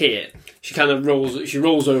gets hit, she kind of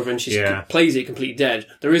rolls over and she plays it completely dead.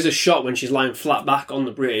 There is a shot when she's lying flat back on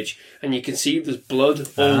the bridge and you can see there's blood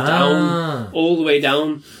all the way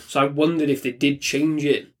down. So I wondered if they did change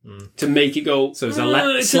it to make it go... So it's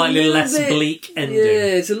a slightly less bleak ending. Yeah,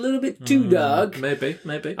 it's a little bit too dark. Maybe.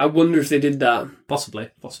 I wonder if they did that.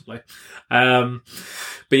 Possibly.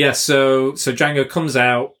 But yeah, so Django comes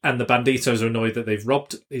out and the banditos are annoyed that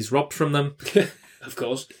he's robbed from them. Of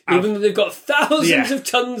course. Even though they've got thousands of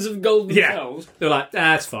tons of gold themselves. They're like,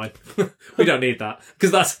 it's fine. We don't need that.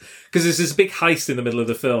 Because there's this big heist in the middle of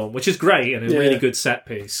the film, which is great and a really good set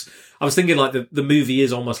piece. I was thinking like the movie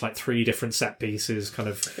is almost like 3 different set pieces, kind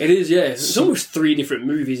of. It is, yeah. It's almost 3 different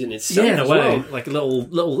movies in itself. Yeah, in a way, well. like little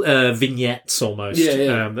vignettes almost,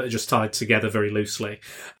 that are just tied together very loosely.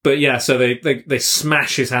 But yeah, so they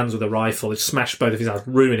smash his hands with a rifle. They smash both of his hands,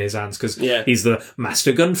 ruin his hands because he's the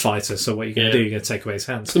master gunfighter. So what are you going to do? You're going to take away his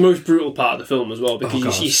hands. It's the most brutal part of the film as well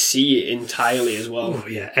because you see it entirely as well. Oh,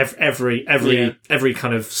 yeah, every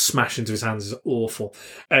kind of smash into his hands is awful,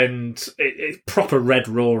 and it's proper red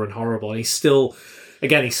raw and horrible. And he's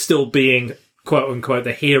still being quote unquote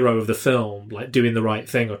the hero of the film, like doing the right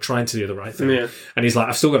thing or trying to do the right thing. Yeah. And he's like,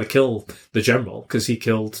 I've still got to kill the general because he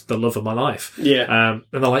killed the love of my life. Yeah. And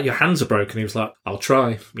they're like, your hands are broken. He was like, I'll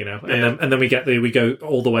try, And then we go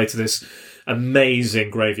all the way to this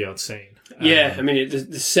amazing graveyard scene. Yeah, I mean,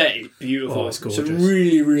 the set is beautiful. Oh, it's gorgeous. It's a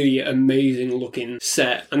really, really amazing looking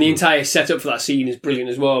set. And the entire setup for that scene is brilliant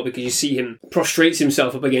as well because you see him prostrates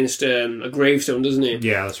himself up against a gravestone, doesn't he?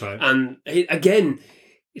 Yeah, that's right. And again,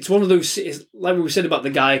 it's one of those, like we said about the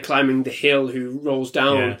guy climbing the hill who rolls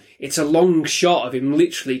down. Yeah. It's a long shot of him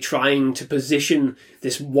literally trying to position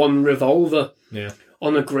this one revolver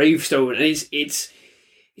on a gravestone. And it's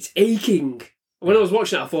aching. When I was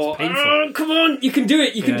watching it, I thought, "Oh, come on, you can do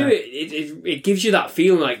it! You can do it!" It gives you that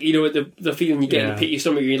feeling, like the feeling you get in the pit of your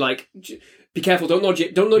stomach. You're like, "Be careful! Don't nudge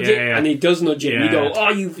it! Don't nudge it!" And he does nudge it. And you go, "Oh,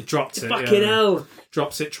 you've dropped it! Fucking hell!"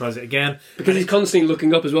 Drops it, tries it again because he's constantly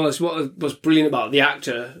looking up as well. It's what was brilliant about the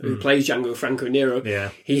actor who plays Django, Franco Nero.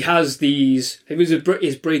 Yeah, he has these. It was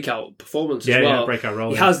his breakout performance as well. Yeah, breakout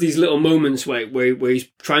role. He has these little moments where he's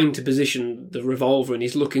trying to position the revolver and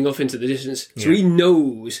he's looking off into the distance. So he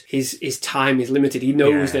knows his time is limited. He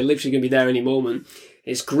knows they're literally going to be there any moment.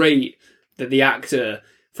 It's great that the actor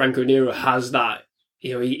Franco Nero has that.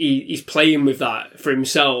 You know, he's playing with that for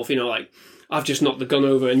himself. You know, like, I've just knocked the gun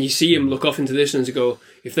over, and you see him look off into the distance and go,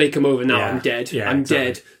 if they come over now, I'm dead. I'm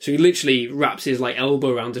dead. So he literally wraps his like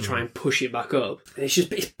elbow around to try and push it back up. And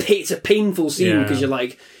it's a painful scene because you're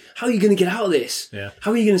like, how are you going to get out of this? Yeah.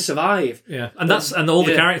 How are you going to survive? Yeah. And all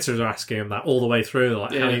the characters are asking him that all the way through.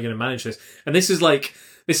 Like, how are you going to manage this? And this is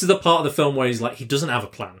the part of the film where he's like, he doesn't have a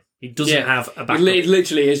plan. He doesn't have a backup. It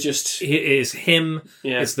literally is just... It is him.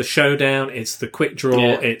 Yeah. It's the showdown. It's the quick draw.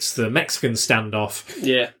 Yeah. It's the Mexican standoff.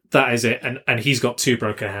 Yeah. That is it. And he's got 2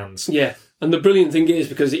 broken hands. Yeah. And the brilliant thing is,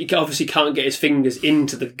 because he obviously can't get his fingers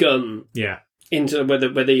into the gun. Yeah. Into where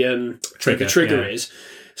the trigger is.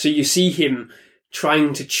 So you see him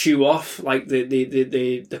trying to chew off like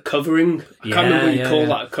the covering. I can't remember what you call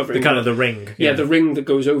that covering. The kind of the ring. Yeah, the ring that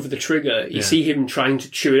goes over the trigger. You see him trying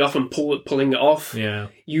to chew it off and pulling it off. Yeah.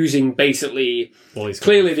 Using basically...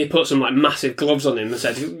 Clearly they put some like massive gloves on him and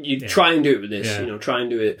said, you try and do it with this, try and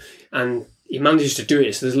do it. And he manages to do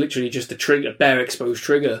it, so there's literally just a trigger, bare exposed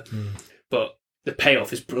trigger. But the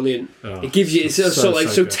payoff is brilliant. It gives you, it's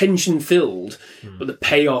so tension filled, but the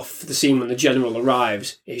payoff for the scene when the general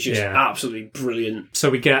arrives is just absolutely brilliant. So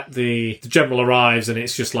we get the general arrives, and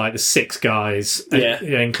it's just like the 6 guys,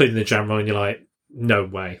 including the general, and you're like, no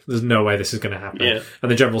way. There's no way this is going to happen. Yeah.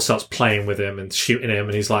 And the general starts playing with him and shooting him,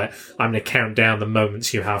 and he's like, I'm going to count down the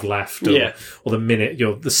moments you have left, or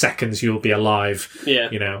the seconds you'll be alive. Yeah.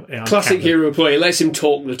 You know, classic hero play. Lets him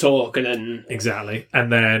talk the talk, and then... Exactly.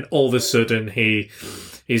 And then all of a sudden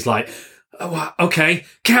he's like, oh, okay,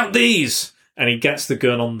 count these! And he gets the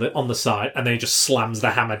gun on the side, and then he just slams the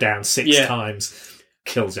hammer down 6 times.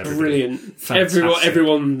 Kills everybody. Brilliant.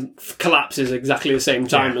 Everyone collapses exactly the same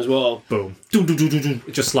time as well. Boom.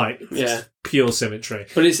 Just like pure symmetry.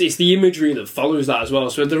 But it's the imagery that follows that as well.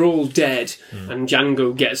 So they're all dead, and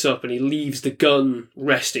Django gets up and he leaves the gun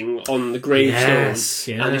resting on the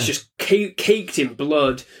gravestone, and it's just caked in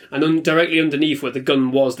blood. And directly underneath where the gun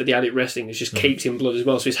was that he had it resting is just caked in blood as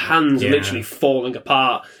well. So his hands are literally falling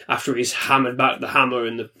apart after he's hammered back the hammer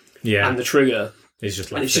and the trigger. It's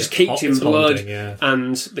just caked in blood,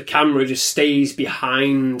 and the camera just stays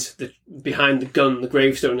behind the gun, the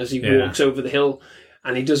gravestone, as he walks over the hill,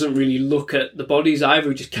 and he doesn't really look at the bodies either.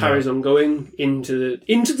 He just carries on going into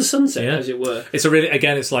the sunset, as it were. It's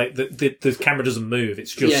it's like the camera doesn't move.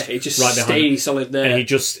 It's just it just right stays solid there, and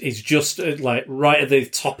he's just like right at the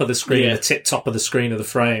top of the screen, the tip top of the screen of the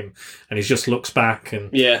frame, and he just looks back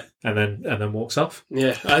and then walks off.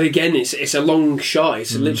 Yeah, and again, it's a long shot.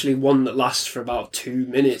 It's literally one that lasts for about 2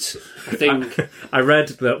 minutes, I think. I read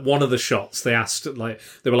that one of the shots they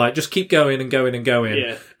were like, just keep going and going and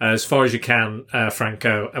going as far as you can,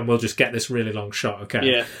 Franco, and we'll just get this really long shot, okay?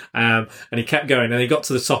 Yeah. And he kept going, and he got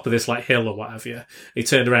to the top of this like hill or whatever. He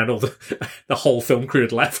turned around, all the whole film crew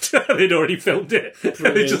had left. They'd already filmed it.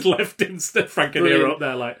 And they just left Franco Nero up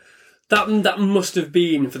there like, That must have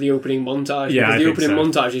been for the opening montage. Yeah, because the opening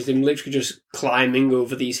montage is him literally just climbing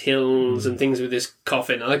over these hills and things with this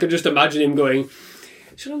coffin. And I could just imagine him going,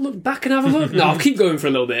 should I look back and have a look? No, I'll keep going for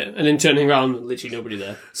a little bit, and then turning around, literally nobody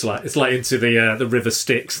there. It's like into the river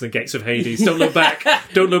Styx, the gates of Hades. Don't look back.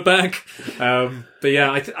 Don't look back. But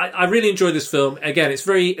yeah, I really enjoy this film. Again, it's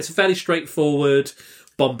fairly straightforward,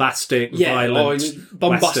 bombastic, violent.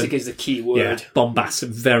 Bombastic Western. is the key word. Yeah, bombastic,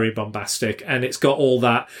 very bombastic, and it's got all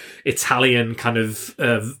that Italian kind of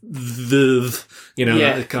verve,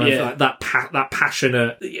 that kind of that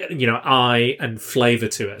passionate, eye and flavour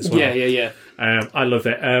to it as well. Yeah. I love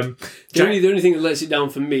it. The only thing that lets it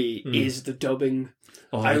down for me is the dubbing.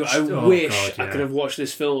 I wish I could have watched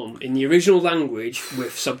this film in the original language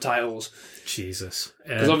with subtitles. Jesus.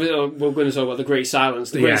 Because obviously we're going to talk about The Great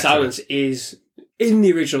Silence. The Great Silence is in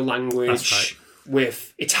the original language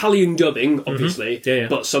with Italian dubbing, obviously,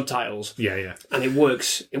 but subtitles. Yeah. And it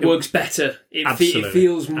works. It works better. It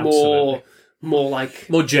feels more like...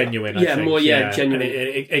 More genuine, I think. Genuine.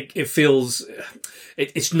 And it feels...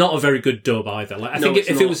 It's not a very good dub either. Like, I think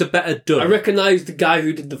if it was a better dub... I recognise the guy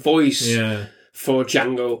who did the voice for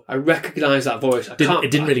Django. I recognise that voice. It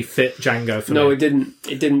didn't really fit Django for me. No, it didn't.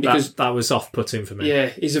 It didn't because... That was off-putting for me. Yeah,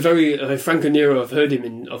 he's a very... Franco Nero, I've heard him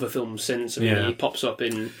in other films since. He pops up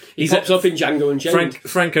in... He pops up in Django Unchained.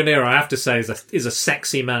 Franco Nero, I have to say, is a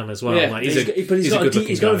sexy man as well. Yeah, like, he's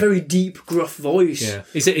got a very deep, gruff voice. Yeah,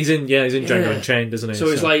 he's in Django Unchained, isn't he? So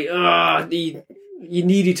it's like, you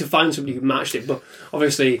needed to find somebody who matched it, but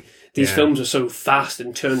obviously these films are so fast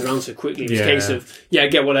and turned around so quickly. It's a case of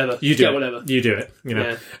get whatever. You do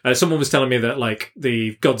it. Someone was telling me that like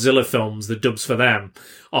the Godzilla films, the dubs for them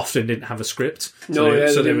often didn't have a script.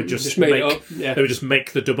 So they would just make they would just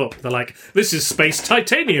make the dub up. They're like, this is space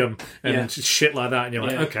titanium and shit like that, and you're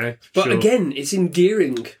like, okay. But again, it's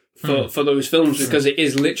endearing for those films because it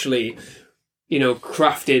is literally,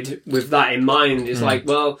 crafted with that in mind. It's like,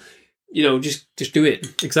 well, just do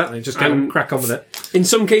it. Exactly. Just crack on with it. In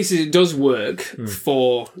some cases, it does work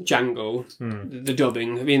for Django, the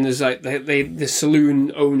dubbing. I mean, there's like the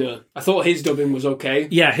saloon owner. I thought his dubbing was okay.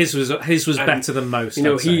 Yeah, his was better than most.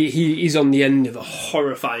 He's on the end of a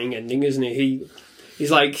horrifying ending, isn't he?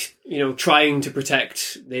 He's like, trying to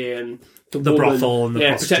protect the brothel and the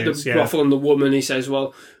prostitutes. Protect the brothel and the woman. He says,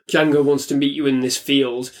 well, Django wants to meet you in this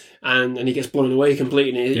field, and he gets blown away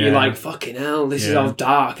completely. You're like, fucking hell, this is how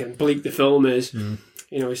dark and bleak the film is.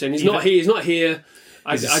 He's saying he's not here.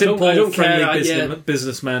 He's a simple, friendly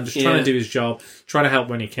businessman just trying to do his job, trying to help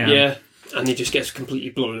when he can. Yeah. And he just gets completely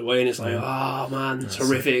blown away, and it's like, oh man, it's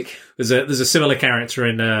horrific. There's a similar character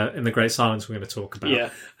in The Great Silence we're going to talk about.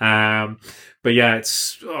 Yeah. But yeah,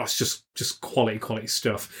 it's just quality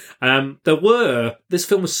stuff. This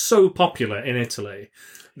film was so popular in Italy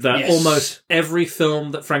that almost every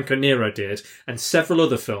film that Franco Nero did and several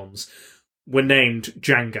other films were named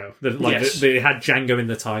Django. They had Django in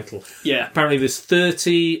the title. Yeah. Apparently there's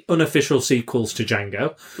 30 unofficial sequels to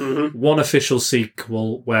Django. One official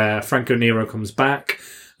sequel where Franco Nero comes back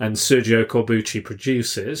and Sergio Corbucci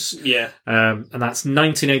produces. Yeah. And that's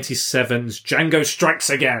 1987's Django Strikes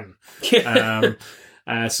Again.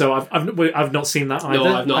 So I've not seen that either.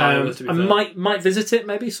 No, I've not either, to be fair. I might visit it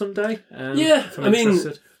maybe someday. I mean,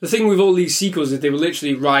 the thing with all these sequels is they were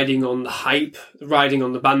literally riding on the hype, riding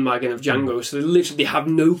on the bandwagon of Django. So they literally have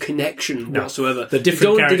no connection whatsoever. The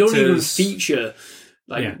different characters. They don't even feature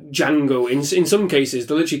Django. In some cases,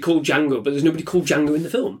 they're literally called Django, but there's nobody called Django in the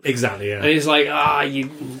film. Exactly. Yeah. And it's like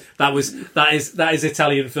that is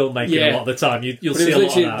Italian filmmaking a lot of the time. You'll see a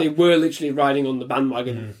lot of that. They were literally riding on the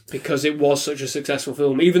bandwagon because it was such a successful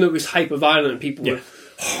film, even though it was hyper violent and people were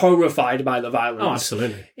horrified by the violence. Oh,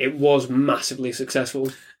 absolutely. It was massively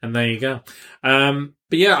successful. And there you go.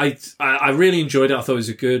 But yeah, I really enjoyed it. I thought it's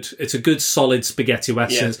a good solid spaghetti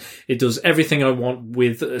western. Yeah. It does everything I want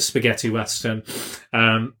with a spaghetti western.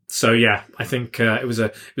 So yeah, I think it was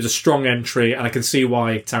a strong entry, and I can see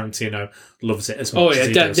why Tarantino loves it as much. Oh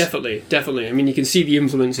yeah, definitely. I mean, you can see the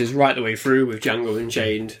influences right the way through with Django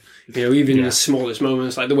Unchained. Even in the smallest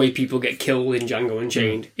moments, like the way people get killed in Django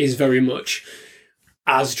Unchained is very much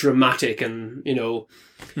as dramatic and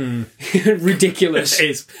ridiculous.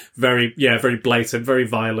 It's very blatant, very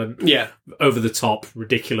violent, over the top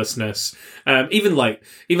ridiculousness. Even like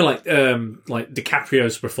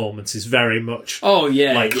DiCaprio's performance is very much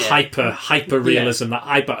hyper realism, that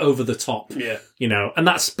hyper over the top. And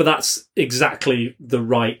that's exactly the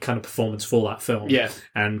right kind of performance for that film.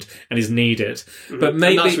 And is needed. But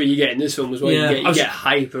maybe and that's what you get in this film as well. You get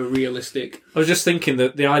hyper realistic. I was just thinking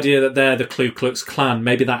that the idea that they're the Ku Klux Klan,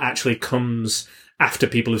 maybe that actually comes after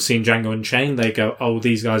people have seen Django Unchained, they go, "Oh,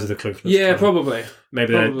 these guys are the Ku Klux Klan." Yeah, probably.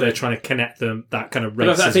 Maybe they're trying to connect them, that kind of racism.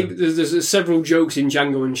 But I think there's several jokes in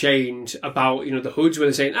Django Unchained about, the hoods where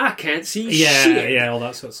they're saying, "I can't see shit." Yeah, all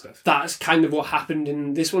that sort of stuff. That's kind of what happened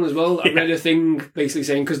in this one as well. I read a thing basically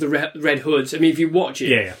saying, because the red hoods, I mean, if you watch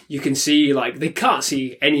it, you can see, they can't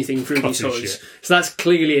see anything through these hoods. Shit. So that's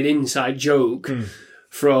clearly an inside joke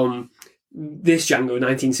from this Django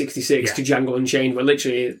 1966 to Django Unchained, where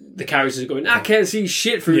literally the characters are going, "I can't see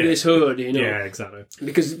shit through this hood," Yeah, exactly.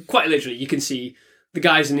 Because quite literally, you can see the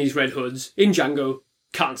guys in these red hoods in Django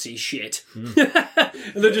can't see shit. And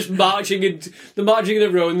they're just marching in a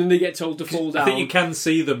row, and then they get told to fall down. I think you can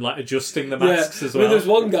see them adjusting the masks as well. I mean, there's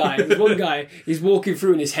one guy, he's walking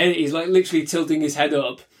through and his head, he's literally tilting his head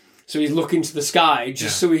up. So he's looking to the sky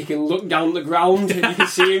just so he can look down the ground, and you can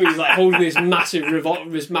see him. He's holding this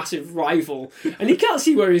massive rifle, and he can't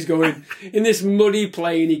see where he's going in this muddy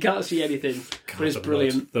plain. He can't see anything, but it's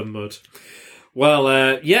brilliant. The mud. Well,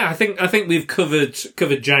 I think we've covered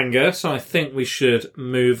Django, so I think we should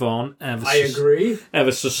move on. I agree.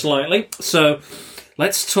 Ever so slightly. So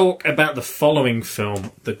let's talk about the following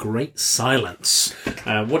film, The Great Silence.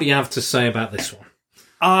 What do you have to say about this one?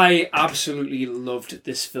 I absolutely loved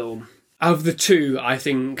this film. Of the two, I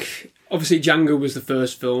think, obviously Django was the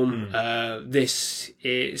first film.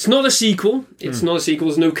 It's not a sequel. It's not a sequel.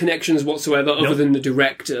 There's no connections whatsoever other than the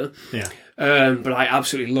director. Yeah. But I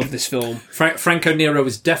absolutely love this film. Franco Nero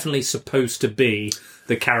was definitely supposed to be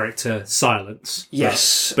the character Silence.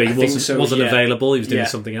 Yes. But he wasn't available. He was doing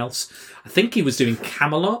something else. I think he was doing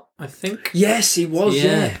Camelot, I think. Yes, he was,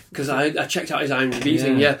 because I checked out his IMDb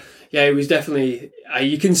thing, Yeah, it was definitely...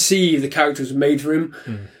 you can see the character was made for him.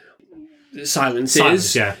 Silence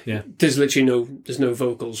is. Yeah. There's literally no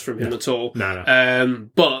vocals from him at all. No.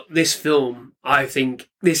 But this film, I think,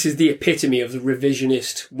 this is the epitome of the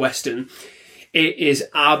revisionist Western. It is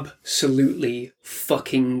absolutely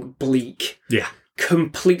fucking bleak. Yeah.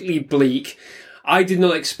 Completely bleak. I did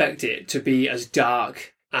not expect it to be as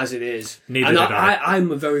dark as it is. Neither did I. I'm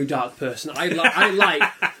a very dark person. I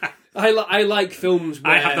like films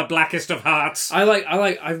where... I have the blackest of hearts. I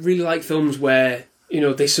really like films where,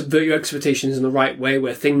 they subvert your expectations in the right way,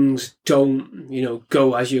 where things don't,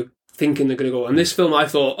 go as you're thinking they're going to go. And this film, I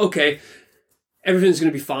thought, okay, everything's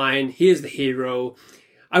going to be fine. Here's the hero.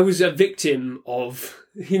 I was a victim of,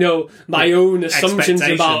 my own assumptions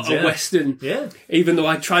about a Western. Yeah. Even though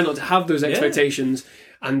I try not to have those expectations.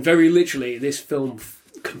 Yeah. And very literally, this film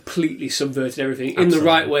completely subverted everything in the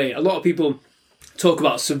right way. A lot of people talk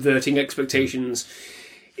about subverting expectations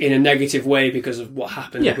in a negative way because of what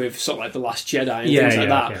happened with sort of like The Last Jedi and things like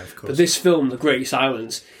that. Yeah, of course. But this film, The Great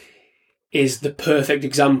Silence, is the perfect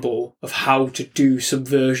example of how to do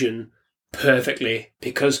subversion perfectly,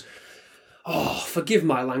 because forgive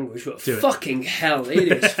my language, but fucking hell,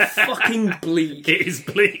 it is fucking bleak. It is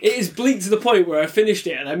bleak. It is bleak to the point where I finished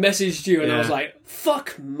it and I messaged you and I was like,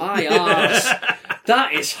 fuck my ass.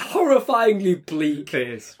 That is horrifyingly bleak. It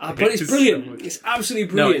is. But it's brilliant. It's absolutely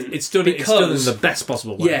brilliant. No, it's done in the best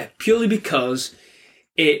possible way. Yeah, purely because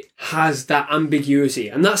it has that ambiguity.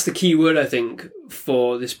 And that's the key word, I think,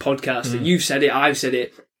 for this podcast. And you've said it, I've said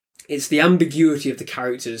it. It's the ambiguity of the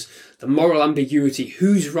characters, the moral ambiguity.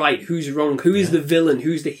 Who's right? Who's wrong? Who is the villain?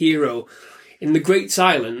 Who's the hero? In The Great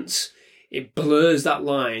Silence, it blurs that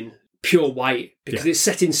line pure white because it's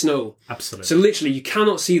set in snow. Absolutely. So literally, you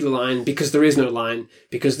cannot see the line because there is no line,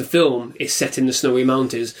 because the film is set in the snowy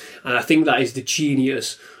mountains. And I think that is the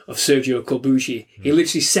genius of Sergio Corbucci. He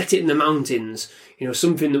literally set it in the mountains,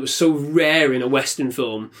 something that was so rare in a Western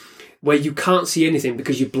film, where you can't see anything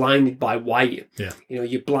because you're blinded by white. Yeah.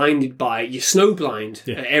 You're blinded by... You're snow blind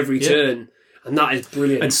at every turn. And that is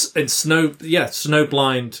brilliant. And snow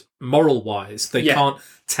blind, moral-wise, they can't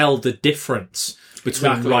tell the difference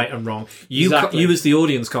between right and wrong. You as the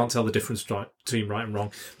audience can't tell the difference between right and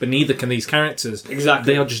wrong, but neither can these characters.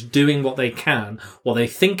 Exactly. They are just doing what they can, what they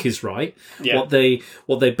think is right, what they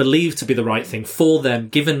believe to be the right thing for them,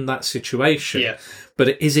 given that situation. Yeah.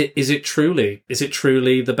 But is it truly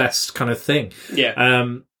the best kind of thing? Yeah.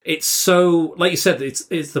 It's so, like you said,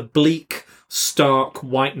 it's the bleak, stark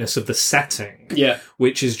whiteness of the setting,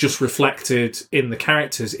 which is just reflected in the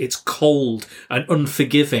characters. It's cold and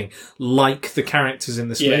unforgiving, like the characters in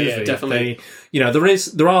this movie. Yeah, definitely.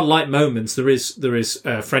 There are light moments. There is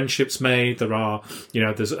friendships made. There's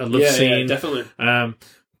a love scene. Yeah, definitely.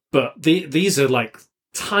 But these are like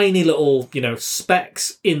tiny little,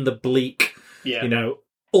 specks in the bleak,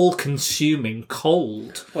 all-consuming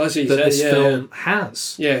cold that this film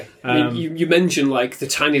has. Yeah, I mean, you mentioned like the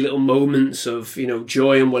tiny little moments of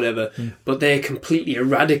joy and whatever, but they're completely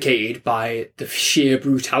eradicated by the sheer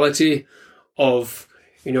brutality of,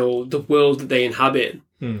 you know, the world that they inhabit.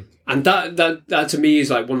 And that to me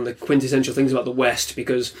is like one of the quintessential things about the West,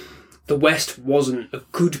 because the West wasn't a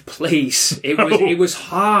good place. It was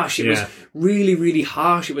harsh. It was really, really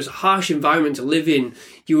harsh. It was a harsh environment to live in.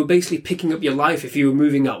 You were basically picking up your life if you were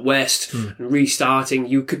moving out west and restarting.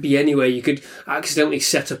 You could be anywhere. You could accidentally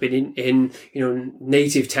set up in you know,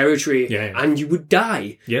 native territory and you would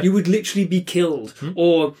die. Yeah. You would literally be killed.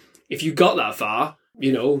 Or if you got that far,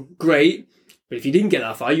 you know, great. But if you didn't get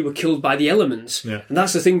that far, you were killed by the elements. Yeah. And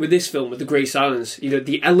that's the thing with this film, with The Great Silence. You know,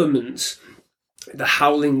 the elements, the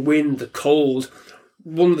howling wind, the cold.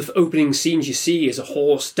 One of the opening scenes you see is a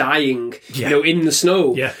horse dying, you know, in the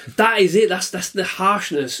snow. Yeah. That is it. That's the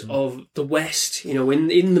harshness of the West, you know, in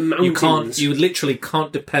the mountains. You literally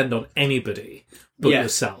can't depend on anybody but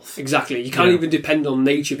yourself. Exactly. You can't even depend on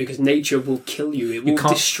nature, because nature will kill you. It will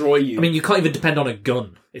destroy you. I mean, you can't even depend on a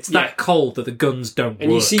gun. It's that cold that the guns don't work.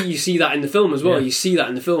 And you see that in the film as well. Yeah. You see that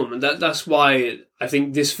in the film. And that's why I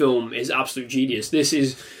think this film is absolute genius. This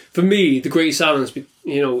is, for me, The Great Silence,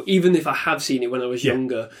 you know, even if I have seen it when I was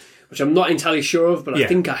younger, which I'm not entirely sure of, but I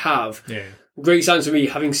think I have. Yeah. Great Silence, for me,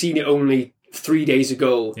 having seen it only 3 days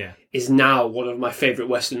ago, is now one of my favourite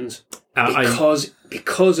Westerns.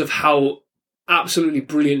 Because of how absolutely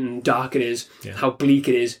brilliant and dark it is, how bleak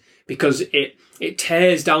it is, because it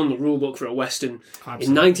tears down the rule book for a Western. Absolutely.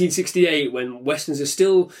 In 1968, when Westerns are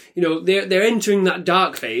still, you know, they're entering that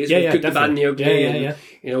dark phase with Good, the Bad, and the Ugly, and,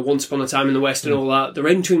 you know, Once Upon a Time in the West and all that. They're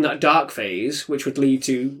entering that dark phase, which would lead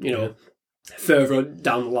to, you know, further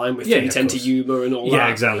down the line with 3:10 to Yuma and all that. Yeah,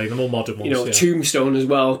 exactly. The more modern ones. You know, Tombstone as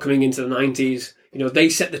well, coming into the 90s. You know, they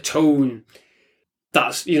set the tone.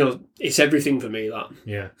 That's, you know, it's everything for me, that.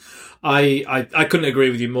 Yeah. I couldn't agree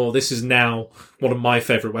with you more. This is now one of my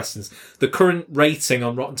favourite Westerns. The current rating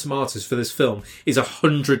on Rotten Tomatoes for this film is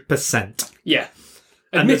 100%. Yeah.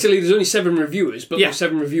 Admittedly, there's only 7 reviewers, but those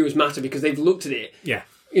 7 reviewers matter because they've looked at it. Yeah.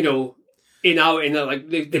 You know, they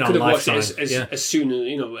could have watched it as soon as,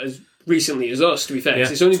 you know, as recently as us, to be fair.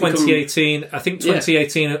 It's only 2018, I think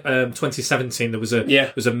 2018, 2017, there was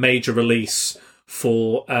a major release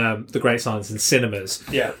for The Great Silence in cinemas.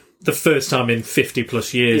 Yeah. The first time in 50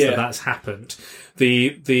 plus years that's happened.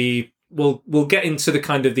 We'll get into the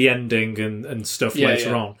kind of the ending and stuff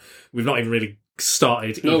later on. We've not even really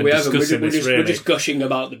started discussing this. We're just gushing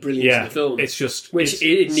about the brilliance of the film. It's just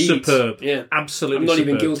it needs superb. Yeah, absolutely. I'm not superb.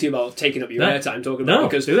 even guilty about taking up your airtime talking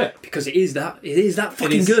about it because it is that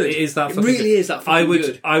fucking good. It is that. It really is that fucking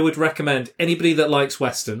good. I would recommend anybody that likes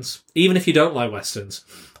Westerns, even if you don't like Westerns,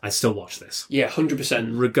 I still watch this. Yeah,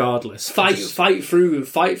 100%. Regardless, fight through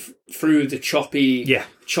the choppy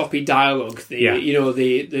dialogue.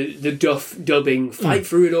 The dubbing. Fight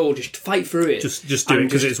through it all. Just fight through it. Just do it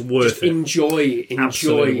because it's worth it. Enjoy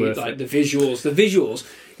like the visuals. The visuals.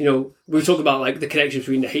 You know, we were talking about like the connection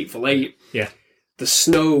between the Hateful Eight. Yeah. The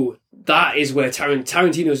snow. That is where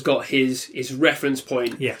Tarantino's got his reference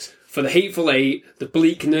point. Yes. For the Hateful Eight, the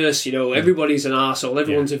bleakness. You know, everybody's an arsehole.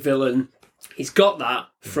 Everyone's a villain. He's got that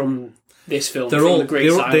from this film. They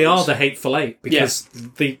are the Hateful Eight because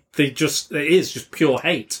it is just pure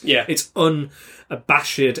hate. Yeah, it's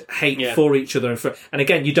unabashed hate for each other and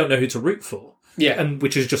again, you don't know who to root for. Yeah, and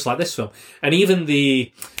which is just like this film. And even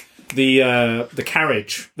the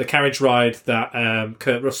carriage ride that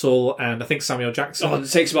Kurt Russell and I think Samuel Jackson. Oh, it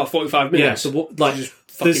takes about 45 minutes. Yeah, so like just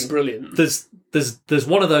fucking brilliant. There's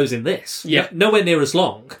one of those in this. Yeah, nowhere near as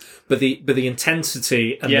long. But the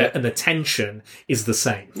intensity and the tension is the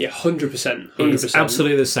same. Yeah, 100%. It's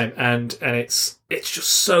absolutely the same, and it's just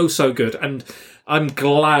so good. And I'm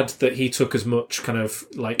glad that he took as much kind of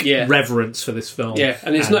like reverence for this film. Yeah,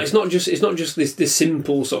 and it's not just this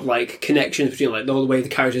simple sort of like connection between like all the way the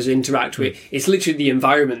characters interact with. It's literally the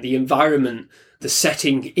environment. The environment, the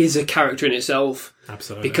setting is a character in itself.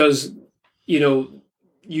 Absolutely, because you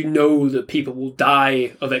know that people will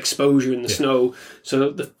die of exposure in the snow.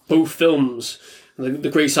 So both films, the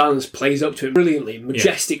Great Silence plays up to it brilliantly,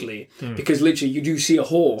 majestically, because literally you do see a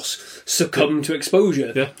horse succumb to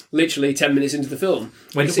exposure. Literally 10 minutes into the film.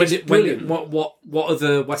 What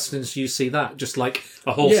other Westerns do you see that? Just like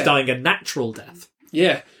a horse dying a natural death.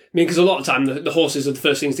 Yeah. I mean, because a lot of time the horses are the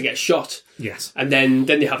first things to get shot. Yes. And then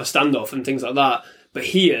they have a standoff and things like that. But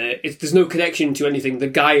here, there's no connection to anything. The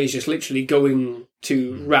guy is just literally going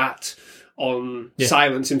to rat on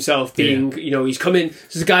Silence himself, being, you know, he's coming,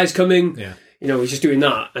 the guy's coming, you know, he's just doing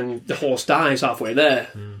that, and the horse dies halfway there.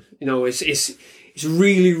 You know, it's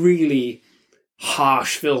really, really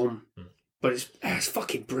harsh film. But it's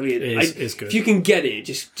fucking brilliant. It's good. If you can get it,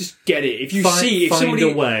 just get it. If you find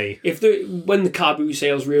a way. When the car boot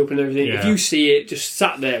sales reopen and everything, if you see it, just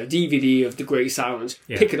sat there, DVD of The Great Silence,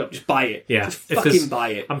 pick it up, just buy it. Yeah. Just fucking buy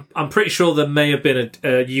it. I'm pretty sure there may have been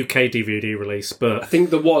a UK DVD release, but I think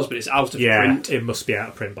there was, but it's out of print. It must be out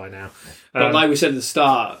of print by now. But like we said at the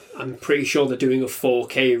start, I'm pretty sure they're doing a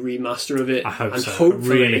 4K remaster of it. I hope so.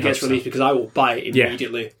 Hopefully it gets released because I will buy it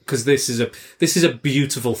immediately. Because this is a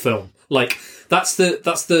beautiful film. Like that's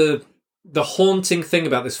the haunting thing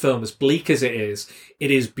about this film. As bleak as it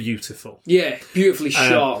is beautiful. Yeah, beautifully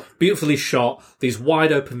shot. Beautifully shot. These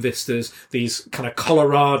wide open vistas. These kind of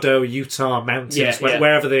Colorado, Utah mountains,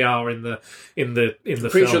 wherever they are in the film.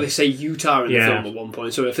 Pretty sure they say Utah in the film at one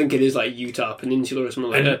point, so I think it is like Utah Peninsula or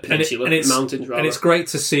something like that. Peninsula, mountains rather. And it's great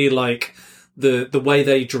to see like the way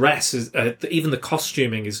they dress is even the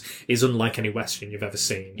costuming is unlike any Western you've ever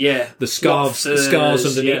seen. Yeah, the scarves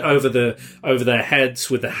underneath over their heads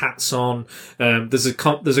with the hats on. There's a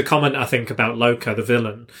comment I think about Loka, the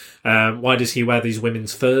villain. Why does he wear these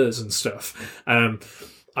women's furs and stuff?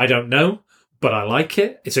 I don't know. But I like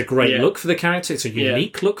it. It's a great look for the character. It's a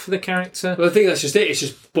unique look for the character. Well, I think that's just it. It's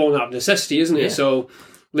just born out of necessity, isn't it? Yeah. So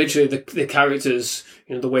literally the characters,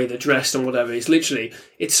 the way they're dressed and whatever, it's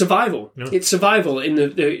survival. No. It's survival in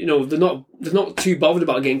they're not too bothered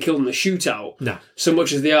about getting killed in the shootout. No. So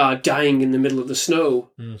much as they are dying in the middle of the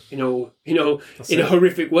snow, in a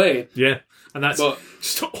horrific way. Yeah. And that's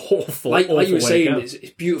just awful. Like you were saying,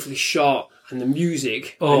 it's beautifully shot, and the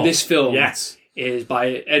music in this film is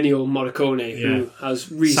by Ennio Morricone, who has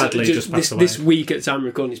recently just passed away. This week at time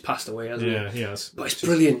recording, he's passed away, hasn't he? Yeah, he has. But it's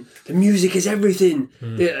brilliant. The music is everything.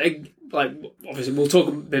 Like obviously, we'll talk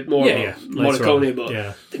a bit more about Morricone,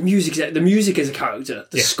 but the music is a character.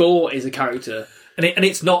 The score is a character. And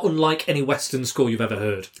it's not unlike any Western score you've ever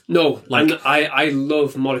heard. No, and I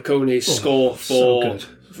love Morricone's score for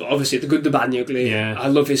obviously The Good, the Bad and the Ugly. Yeah. I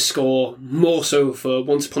love his score more so for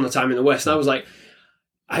Once Upon a Time in the West. And I was like,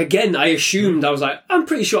 again, I assumed, I was like, I'm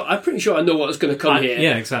pretty sure I know what's going to come here.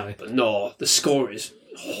 Yeah, exactly. But no, the score is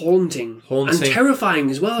haunting and terrifying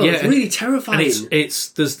as well. Yeah, it's really terrifying. And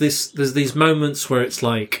there's these moments where it's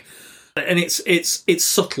like, and it's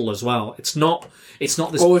subtle as well. It's not this.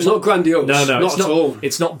 Oh, it's not grandiose. No, not it's at all.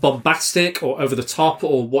 It's not bombastic or over the top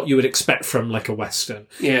or what you would expect from like a Western.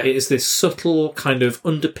 Yeah, it is this subtle kind of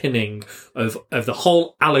underpinning of the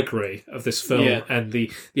whole allegory of this film and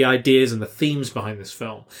the ideas and the themes behind this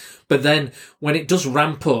film. But then when it does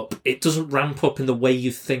ramp up, it doesn't ramp up in the way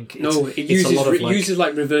you think. It uses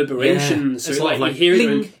like reverberations. Yeah, so like you hear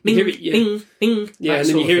it, bing, and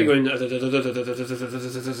then you hear it going, and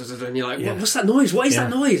you're like, what's that noise? What is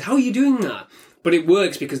that noise? How are you doing that? But it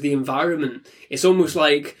works because the environment, it's almost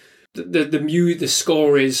like the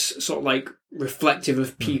score is sort of like reflective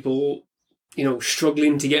of people,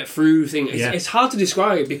 struggling to get through things. It's hard to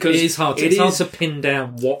describe because it is hard. It's hard to pin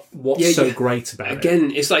down what's so great about it. Again,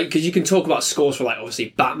 it's like, because you can talk about scores for like obviously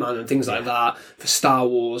Batman and things like that, for Star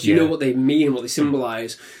Wars. You know what they mean, what they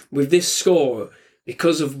symbolise. With this score,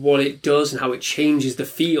 because of what it does and how it changes the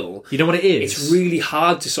feel. You know what it is? It's really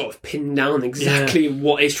hard to sort of pin down exactly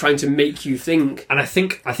what it's trying to make you think. And I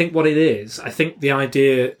think what it is, I think the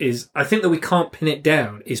idea is, I think that we can't pin it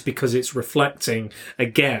down is because it's reflecting,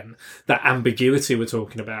 again, that ambiguity we're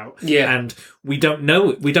talking about. Yeah. And we don't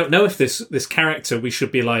know if this character, we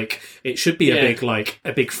should be like, it should be a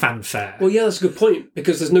big fanfare. Well, yeah, that's a good point,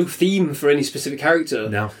 because there's no theme for any specific character.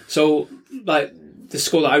 No. So, like, the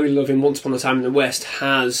score that I really love in Once Upon a Time in the West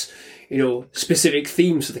has, specific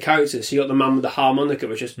themes for the characters. So you got the man with the harmonica,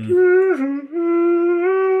 which is, and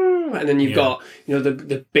then you've got,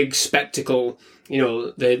 the big spectacle.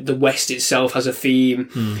 The West itself has a theme.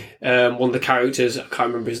 One of the characters, I can't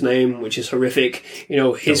remember his name, which is horrific.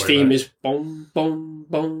 His theme is boom, boom,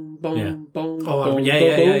 boom, boom, boom, boom,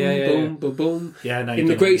 boom, boom, boom. Yeah, no, in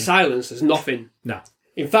The Great Silence, there's nothing. No.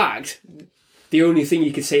 In fact, the only thing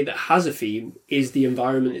you could say that has a theme is the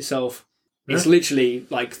environment itself. Yeah. It's literally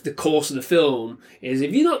like the course of the film is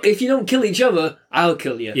if you don't kill each other, I'll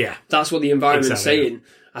kill you. Yeah, that's what the environment's saying.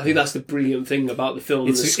 I think that's the brilliant thing about the film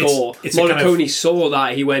and the score. Morricone saw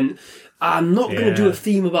that. He went, I'm not going to do a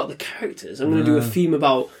theme about the characters. I'm going to do a theme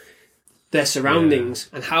about their surroundings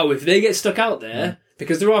and how if they get stuck out there.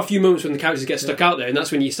 Because there are a few moments when the characters get stuck out there, and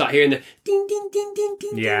that's when you start hearing the ding, ding, ding, ding,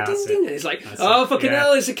 ding, ding, ding, ding. And it's like, fucking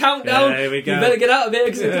hell, it's a countdown. Yeah, here we go. You better get out of here,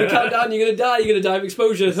 because if it's a countdown, you're going to die. You're going to die of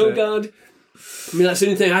exposure. God. I mean, that's the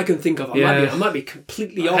only thing I can think of. I might be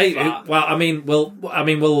completely off that. Well, I mean, we'll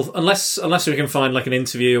unless we can find like an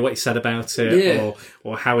interview, what he said about it,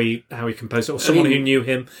 or how he composed it, or someone who knew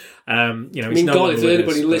him. God, if there's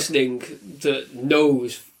anybody listening that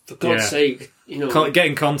knows for God's sake, get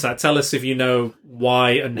in contact. Tell us if you know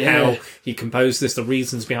why and how he composed this, the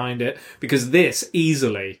reasons behind it, because this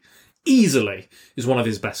easily is one of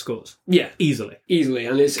his best scores. Yeah, easily,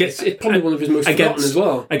 and it's probably one of his most forgotten as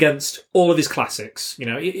well. Against all of his classics,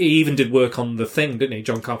 he even did work on The Thing, didn't he?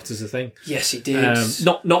 John Carpenter's The Thing. Yes, he did.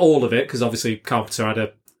 Not all of it, because obviously Carpenter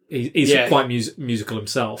had he's quite musical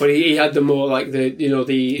himself, but he had the more like the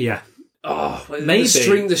maybe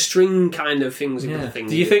the string kind of things. Yeah. Thing.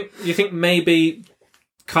 Do you think maybe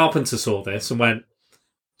Carpenter saw this and went,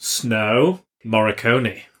 Snow,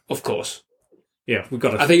 Morricone? Of course. Yeah, we've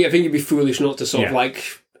got to... I think it'd be foolish not to sort of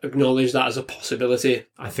like acknowledge that as a possibility.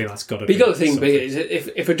 I think that's got to be... But you got to think,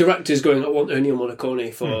 if a director's going, I want Ennio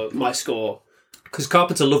Morricone for my score... Because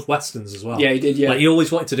Carpenter loved westerns as well. Yeah, he did, yeah. Like, he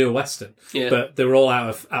always wanted to do a western, but they were all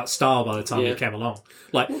out style by the time he came along.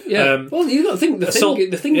 Like, well, you got to think,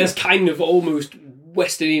 the thing is kind of almost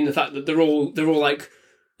westerny in the fact that they're all like...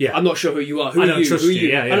 Yeah. I'm not sure who you are. Who are you? Who are you?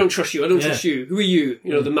 Yeah. I don't trust you. I don't trust you. Who are you?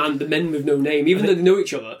 The men with no name. Even though they know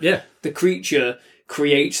each other, the creature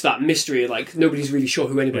creates that mystery. Like, nobody's really sure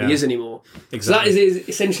who anybody is anymore. Exactly. So that is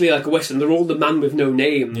essentially like a western. They're all the man with no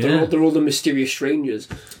name. Yeah. They're all the mysterious strangers.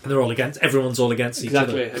 And everyone's all against each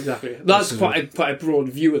other. Exactly. That's quite a broad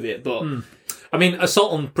view of it, but... I mean,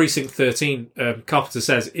 Assault on Precinct 13, Carpenter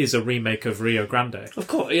says, is a remake of Rio Grande. Of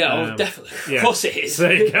course, definitely. Yeah. Of course it is.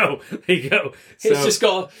 There you go. It's just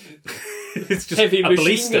got it's just heavy a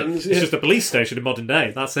police guns. It's just a police station in modern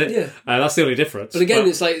day. That's it. Yeah. That's the only difference. But again,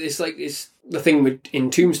 it's the thing in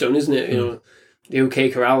Tombstone, isn't it? The OK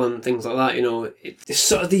Corral and things like that. It's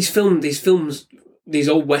sort of these films, these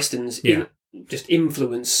old westerns, just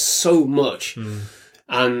influence so much.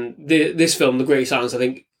 And this film, The Great Silence, I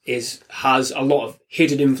think, has a lot of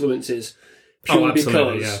hidden influences purely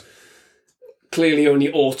because clearly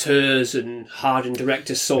only auteurs and hardened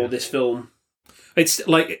directors saw this film. It's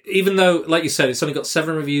like, even though, like you said, it's only got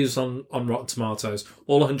 7 reviews on Rotten Tomatoes,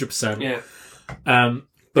 all 100%. Yeah.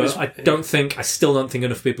 But I still don't think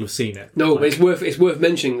enough people have seen it. No, but it's worth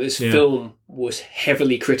mentioning this film was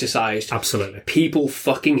heavily criticised. Absolutely. People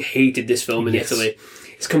fucking hated this film in Italy.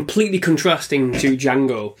 It's completely contrasting to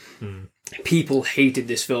Django. People hated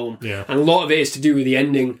this film. Yeah. And a lot of it is to do with the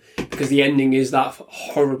ending, because the ending is that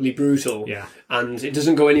horribly brutal. Yeah. And it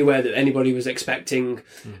doesn't go anywhere that anybody was expecting.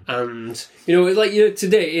 And, it's like,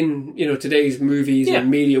 today, in, today's movies and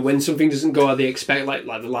media, when something doesn't go how they expect, like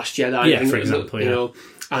The Last Jedi, for example,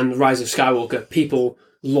 and Rise of Skywalker, people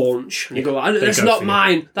launch and you go, that's not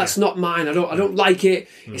mine. That's not mine. I don't like it.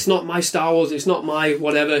 It's not my Star Wars. It's not my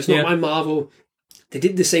whatever. It's not my Marvel. They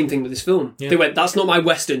did the same thing with this film. Yeah. They went, that's not my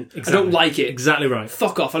Western. Exactly. I don't like it. Exactly right.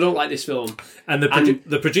 Fuck off. I don't like this film. And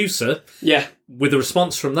the producer, with the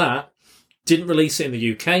response from that, didn't release it in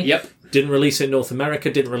the UK. Yep. Didn't release it in North America.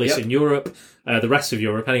 Didn't release it in Europe. The rest of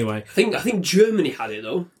Europe, anyway. I think Germany had it,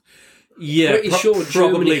 though. Yeah, pretty sure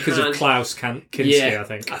probably because of Klaus Kinski, I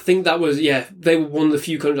think. I think that was, they were one of the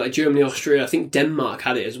few countries, like Germany, Austria, I think Denmark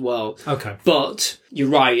had it as well. Okay. But, you're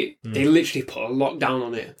right, they literally put a lockdown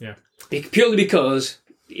on it. Yeah. Purely because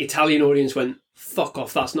the Italian audience went, fuck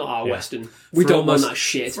off, that's not our Western. We don't want that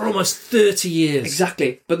shit. For almost 30 years.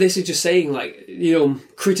 Exactly. But this is just saying, like,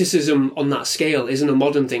 criticism on that scale isn't a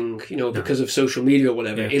modern thing, because of social media or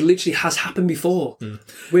whatever. Yeah. It literally has happened before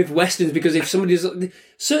with Westerns, because if somebody does...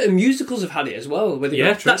 Certain musicals have had it as well, where they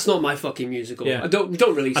go, that's not my fucking musical. Yeah. We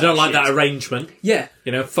don't release I don't like that arrangement. Yeah.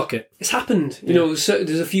 Fuck it. It's happened. There's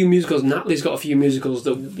a few musicals, Natalie's got a few musicals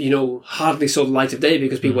that, hardly saw the light of day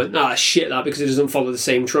because people went, shit that, because it doesn't follow the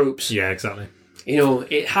same tropes. Yeah, exactly.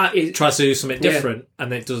 It tries to do something different,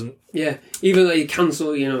 and it doesn't. Yeah, even though you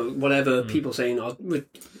cancel, whatever people saying,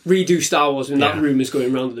 redo Star Wars, and that rumour's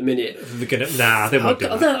going around at the minute. They won't do that. They're not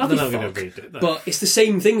going to redo it. But it's the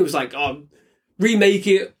same thing. It was like, remake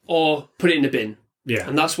it or put it in the bin. Yeah,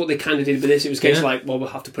 and that's what they kind of did with this. It was like, well, we'll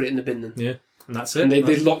have to put it in the bin then. Yeah. And that's it. And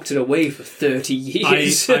they locked it away for 30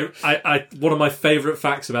 years. One of my favourite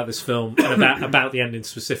facts about this film, and about the ending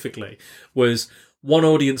specifically, was one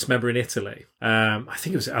audience member in Italy. I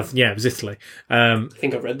think it was Italy. I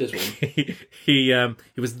think I've read this one. He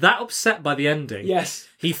was that upset by the ending. Yes.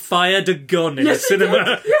 He fired a gun in the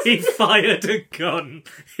cinema. Yes. He fired a gun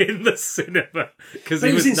in the cinema because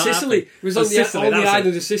he was in not Sicily. Happy. It was on the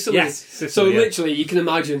island of Sicily. Yes, Sicily, so literally, you can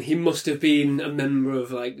imagine he must have been a member of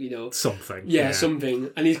something. Yeah,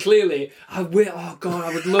 something. And he's clearly, I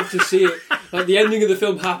would love to see it. Like the ending of the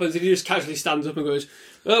film happens, and he just casually stands up and goes,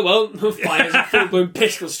 oh well, fires a full-blown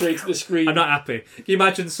pistol straight to the screen. I'm not happy. Can you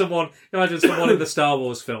imagine someone in the Star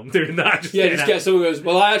Wars film doing that? Just get someone who goes,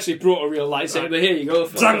 well, I actually brought a real lightsaber. Right. Here you go.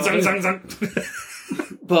 Zang.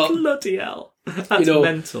 But bloody hell, that's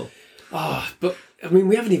mental. But I mean,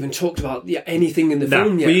 we haven't even talked about anything in the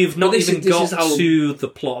film yet. We've not even got to the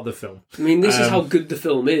plot of the film. I mean, this is how good the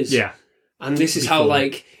film is. Yeah. And this is how,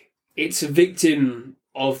 like, it's a victim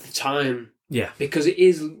of the time. Yeah. Because it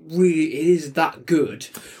is that good.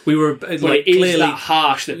 We were, but it is clearly that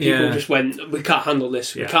harsh that people just went, we can't handle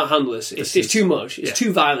this. We can't handle this. It's too much. It's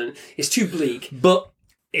too violent. It's too bleak. But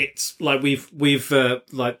it's like we've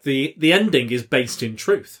like the ending is based in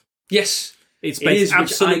truth. Yes. It's based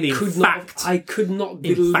absolutely in fact. I could not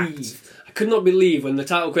believe when the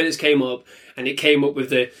title credits came up and it came up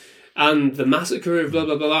with the massacre of blah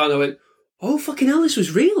blah blah, and I went, oh fucking hell, this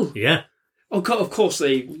was real. Yeah. Oh, of course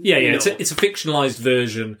they. Yeah. It's a fictionalized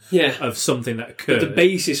version. Of something that occurred. But the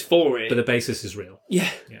basis for it. But the basis is real. Yeah.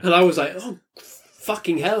 And I was like, oh.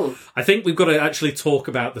 Fucking hell. I think we've got to actually talk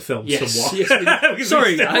about the film somewhat. Yes,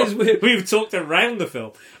 sorry, guys. We've talked around the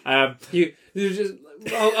film. I'll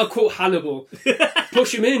quote Hannibal.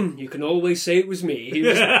 Push him in. You can always say it was me.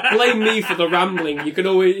 Blame me for the rambling. You can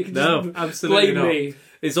absolutely blame not. me.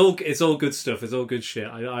 It's all good stuff. It's all good shit.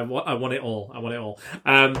 I want it all. I want it all.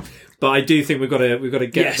 But I do think we've got to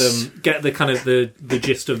get the kind of the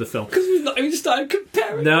gist of the film. Because we've not even started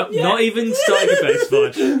comparing. No, not even starting comparing. It's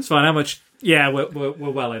fine. It's fine. How much? Yeah, we're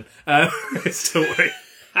well in. Don't worry.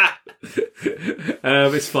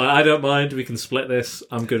 It's fine. I don't mind. We can split this.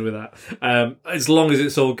 I'm good with that. As long as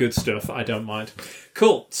it's all good stuff, I don't mind.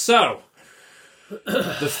 Cool. So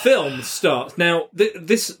the film starts now.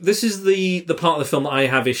 This is the part of the film that I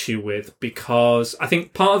have issue with, because I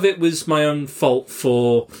think part of it was my own fault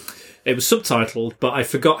for it was subtitled, but I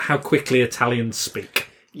forgot how quickly Italians speak.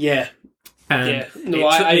 Yeah. And no,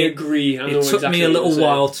 I agree. It took me a little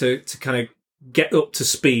while to kind of get up to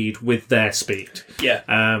speed with their speed. Yeah.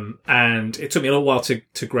 And it took me a little while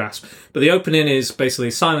to grasp. But the opening is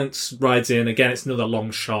basically Silence rides in. Again, it's another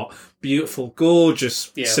long shot. Beautiful,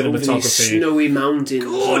 gorgeous cinematography. Over these snowy mountains.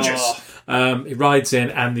 Gorgeous. He rides in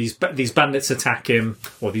and these bandits attack him,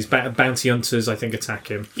 or these bounty hunters, I think, attack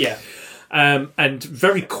him. Yeah. And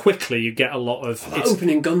very quickly you get a lot of... That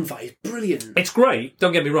opening gunfight is brilliant. It's great,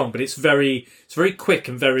 don't get me wrong, but it's very quick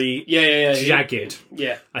and very jagged.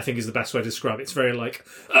 Yeah. I think is the best way to describe it. It's very like,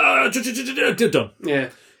 done. Yeah.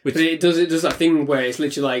 But it does that thing where it's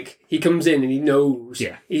literally like, he comes in and he knows.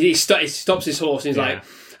 Yeah. He stops his horse and he's like,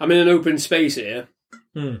 I'm in an open space here.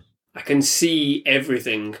 I can see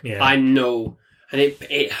everything. Yeah. I know. And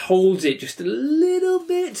it holds it just a little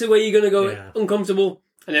bit to where you're going to go uncomfortable.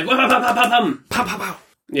 And then, pow.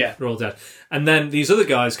 Yeah. They're all dead. And then these other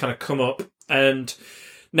guys kind of come up, and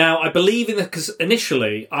now I believe in because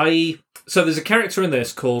initially so there's a character in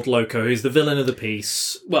this called Loco, who's the villain of the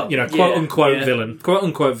piece. Well, quote unquote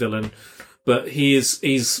villain, but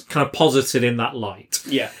he's kind of posited in that light.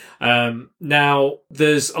 Yeah. Now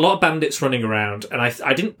there's a lot of bandits running around, and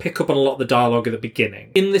I didn't pick up on a lot of the dialogue at the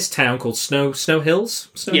beginning. In this town called Snow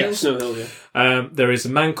Hills. Snow Hill. Yeah. There is a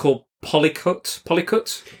man called Polycut.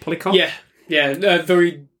 Yeah,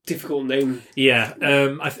 very difficult name. Yeah,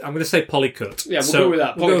 I'm going to say Polycut. Yeah, we'll go with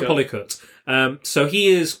that. We'll go with Polycut. So he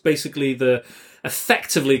is basically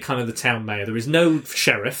effectively kind of the town mayor. There is no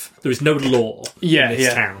sheriff. There is no law in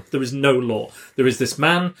this town. There is no law. There is this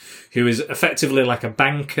man who is effectively like a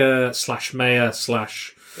banker / mayor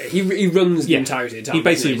 / He runs the entirety of the town. He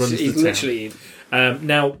basically runs the town. Literally.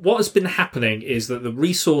 Now, what has been happening is that the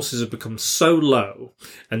resources have become so low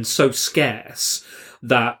and so scarce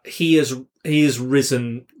that he has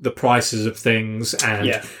risen the prices of things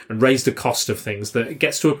and raised the cost of things, that it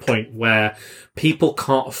gets to a point where people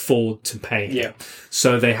can't afford to pay him. Yeah.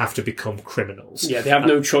 So they have to become criminals. Yeah, they have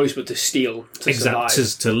no choice but to steal to survive.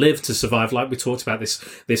 To live, to survive. Like we talked about,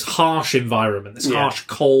 this harsh environment, this harsh,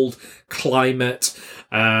 cold climate,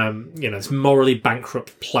 this morally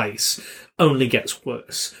bankrupt place only gets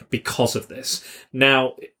worse because of this.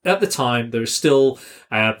 Now, at the time, there are still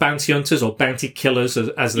bounty hunters or bounty killers,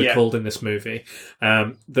 as they're called in this movie,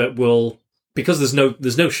 that will, because there's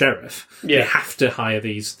no sheriff, they have to hire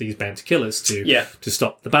these bounty killers to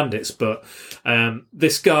stop the bandits. But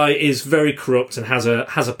this guy is very corrupt and has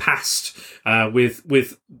a past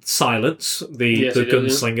with Silence, the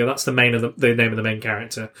gunslinger. That's the name of the main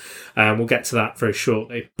character. We'll get to that very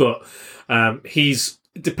shortly. But he's,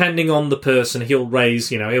 depending on the person, he'll raise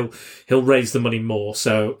the money more.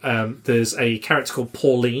 So there's a character called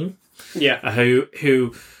Pauline,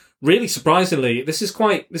 who really surprisingly, this is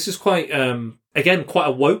quite again quite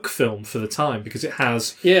a woke film for the time, because it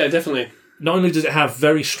has definitely. Not only does it have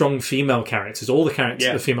very strong female characters, all the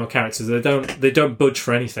characters, the female characters, they don't budge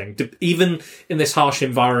for anything. Even in this harsh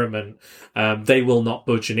environment, they will not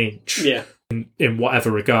budge an inch. Yeah. in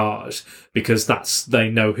whatever regard, because they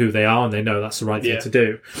know who they are and they know that's the right thing to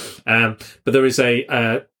do. But there is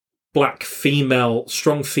a black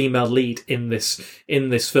strong female lead in this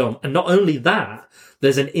film, and not only that,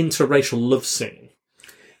 there's an interracial love scene.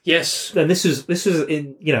 Yes, and this is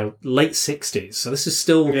in late 60s, so this is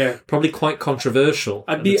still probably quite controversial.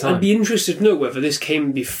 I'd be interested to know whether this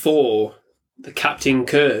came before the Captain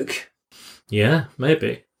Kirk. Yeah,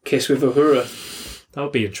 maybe Kiss with Uhura. That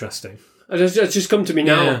would be interesting. It's just come to me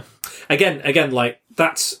now. Yeah. Again, like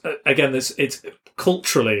that's it's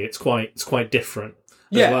culturally it's quite different.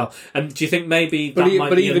 As well. And do you think maybe that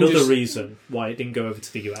might be another reason why it didn't go over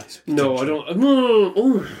to the US? No, I don't. No.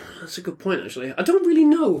 Oh, that's a good point. Actually, I don't really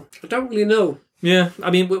know. Yeah,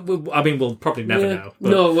 I mean, we'll probably never know. But,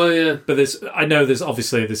 no, well, yeah. But I know there's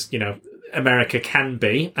obviously this. America can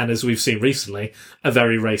be, and as we've seen recently, a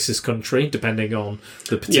very racist country, depending on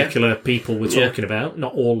the particular people we're talking about.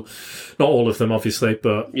 Not all of them, obviously,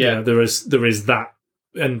 but there is that.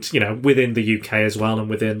 And, within the UK as well, and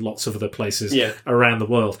within lots of other places around the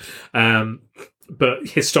world. But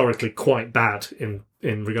historically quite bad in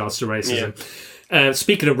regards to racism. Yeah.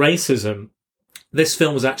 Speaking of racism, this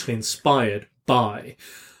film was actually inspired by...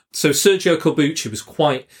 So Sergio Corbucci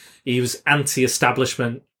was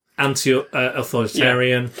anti-establishment,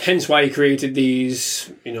 anti-authoritarian. Yeah. Hence why he created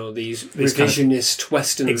these revisionist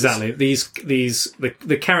westerns. Exactly.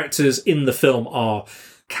 The characters in the film are...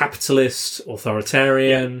 capitalist,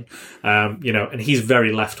 authoritarian, and he's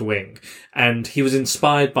very left-wing. And he was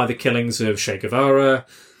inspired by the killings of Che Guevara,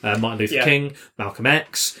 Martin Luther King, Malcolm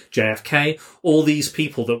X, JFK, all these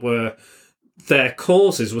people that their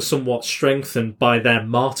causes were somewhat strengthened by their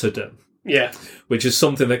martyrdom. Yeah. Which is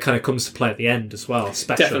something that kind of comes to play at the end as well,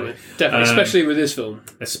 especially. Definitely. Especially with this film.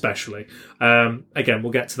 Especially. Again,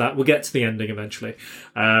 we'll get to that. We'll get to the ending eventually.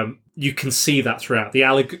 You can see that throughout. The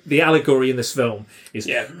allegory in this film is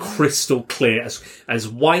crystal clear, as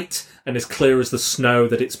white and as clear as the snow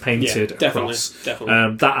that it's painted across.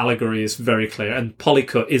 Definitely. That allegory is very clear. And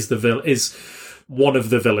Pollycut is one of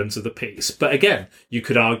the villains of the piece. But again, you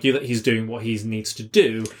could argue that he's doing what he needs to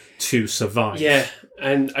do to survive. Yeah,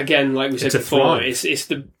 and again, like we said before, it's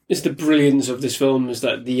the brilliance of this film is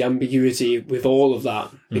that the ambiguity with all of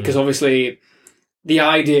that. Because obviously the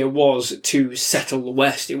idea was to settle the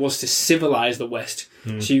West. It was to civilise the West.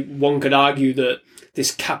 So one could argue that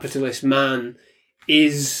this capitalist man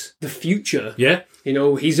is the future. Yeah.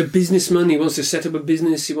 He's a businessman. He wants to set up a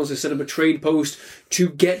business. He wants to set up a trade post to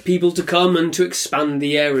get people to come and to expand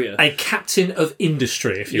the area. A captain of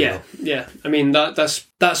industry, if you will. Yeah. I mean, that's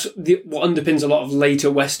what underpins a lot of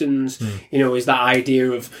later Westerns, is that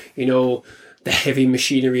idea of, the heavy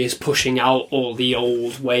machinery is pushing out all the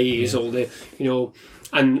old ways, all the,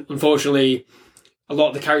 and unfortunately, a lot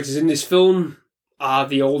of the characters in this film are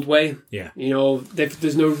the old way. Yeah.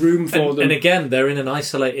 There's no room for them. And again, they're in an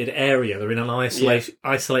isolated area. They're in an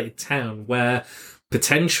isolated town where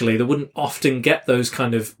potentially they wouldn't often get those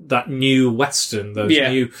kind of, that new Western,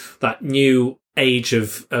 that new age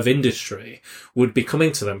of industry would be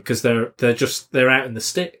coming to them because they're out in the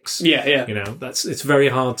sticks. Yeah. It's very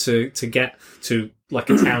hard to get to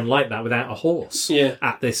like a town like that without a horse. Yeah.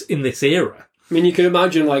 In this era. I mean, you can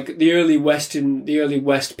imagine like the early West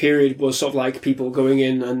period was sort of like people going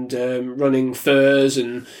in and running furs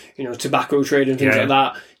and tobacco trade and things like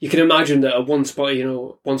that. You can imagine that at once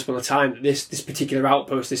upon a time, this particular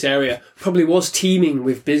outpost, this area, probably was teeming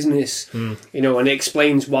with business. And it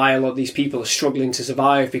explains why a lot of these people are struggling to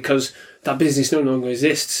survive because that business no longer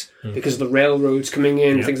exists because of the railroads coming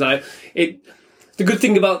in, things like that. The good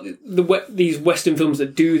thing about these Western films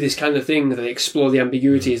that do this kind of thing, that they explore the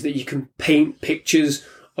ambiguity, is that you can paint pictures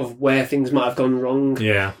of where things might have gone wrong.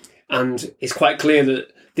 Yeah. And it's quite clear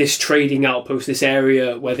that this trading outpost, this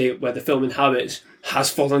area where the film inhabits,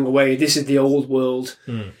 has fallen away. This is the old world.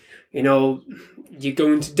 You're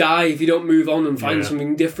going to die if you don't move on and find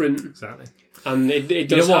something different. Exactly. And it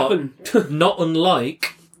does happen. Not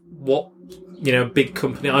unlike what, big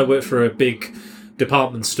company. I work for a big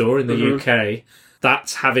department store in the UK.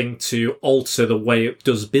 That's having to alter the way it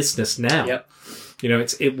does business now. Yep.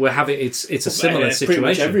 It's a similar situation. Pretty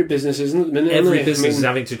much every business isn't at the minute. Every business is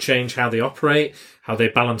having to change how they operate, how they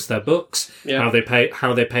balance their books, how they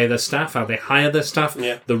pay their staff, how they hire their staff,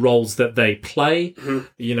 the roles that they play.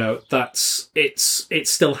 It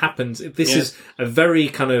still happens. This is a very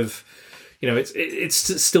kind of,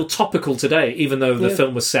 it's still topical today, even though the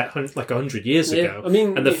film was set like 100 years ago. I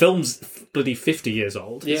mean, and the film's bloody 50 years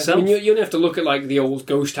old. Yeah, itself. I mean, you only have to look at like the old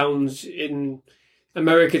ghost towns in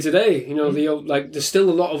America today. The old, there's still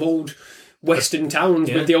a lot of old Western towns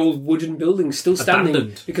with the old wooden buildings still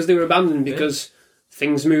standing because they were abandoned because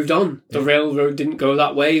things moved on. The railroad didn't go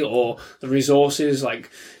that way, or the resources like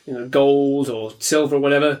gold or silver or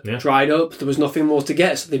whatever dried up. There was nothing more to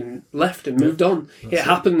get, so they left and moved on. It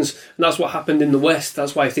happens, and that's what happened in the West.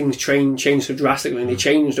 That's why things changed so drastically, and they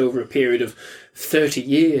changed over a period of 30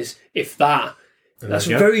 years, if that. That's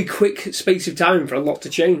a very quick space of time for a lot to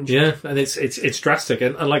change. Yeah, and it's drastic.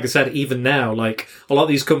 And like I said, even now, like a lot of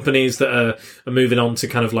these companies that are moving on to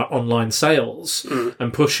kind of like online sales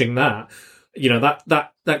and pushing that,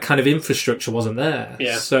 that kind of infrastructure wasn't there.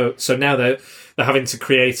 Yeah. So now they're having to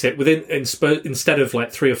create it instead of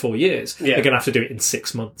like 3 or 4 years. Yeah. They're going to have to do it in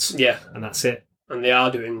 6 months. Yeah. And that's it. And they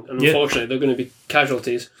are doing. And unfortunately, they're going to be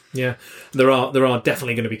casualties. Yeah. There are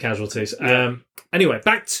definitely going to be casualties. Yeah. Anyway,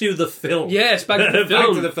 back to the film. Yes, back to the film.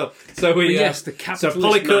 Back to the film. So the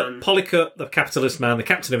capitalist man. Polycut, the capitalist man, the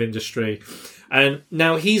captain of industry, and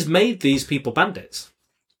now he's made these people bandits.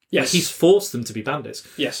 Yes, like he's forced them to be bandits.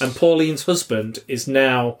 Yes, and Pauline's husband is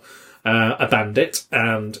now a bandit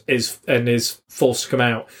and is forced to come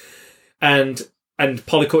out, and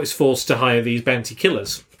Polycut is forced to hire these bounty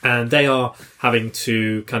killers, and they are having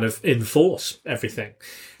to kind of enforce everything.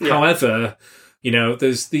 Yeah. However,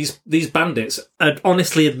 there's these bandits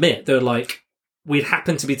honestly admit they're like, we'd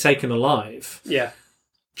happen to be taken alive. Yeah.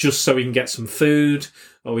 Just so we can get some food,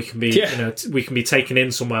 or we can be, we can be taken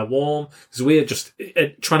in somewhere warm, because we're just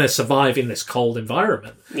trying to survive in this cold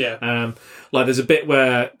environment. Yeah. Like there's a bit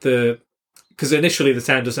where because initially the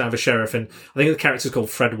town doesn't have a sheriff, and I think the character's called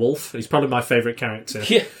Fred Wolf. He's probably my favourite character.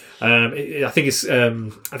 Yeah. I think it's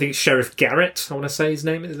Sheriff Garrett. I want to say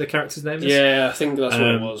the character's name is. Yeah, I think that's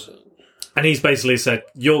what it was. And he's basically said,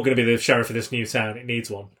 "You're going to be the sheriff of this new town. It needs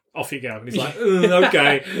one. Off you go." And he's like,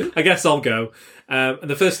 "Okay, I guess I'll go." And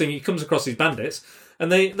the first thing, he comes across these bandits, and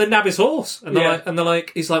they nab his horse, and they're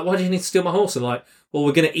like, he's like, "Why do you need to steal my horse?" And they're like, "Well,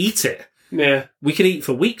 we're going to eat it. Yeah, we could eat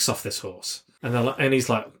for weeks off this horse." And he's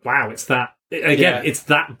like, "Wow, it's that again. It's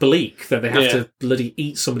that bleak that they have to bloody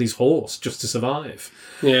eat somebody's horse just to survive."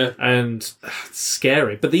 Yeah, and it's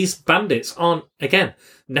scary. But these bandits aren't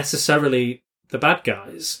necessarily the bad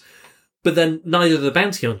guys. But then neither are the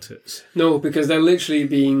bounty hunters. No, because they're literally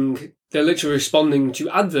responding to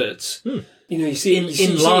adverts. You see it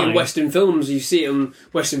in Western films, you see it in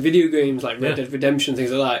Western video games like Red Dead Redemption,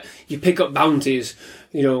 things like that. You pick up bounties,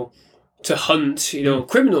 to hunt,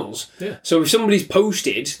 criminals. Yeah. So if somebody's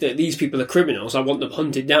posted that these people are criminals, I want them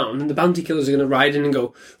hunted down, then the bounty killers are going to ride in and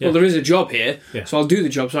go, well, there is a job here, so I'll do the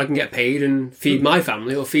job so I can get paid and feed my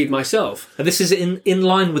family or feed myself. And this is in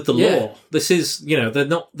line with the law. This is, they're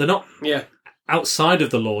not outside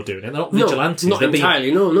of the law doing it. They're not vigilantes. Not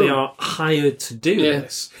entirely, no. They are hired to do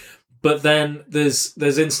this. But then there's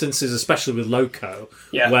instances, especially with Loco,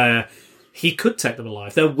 where he could take them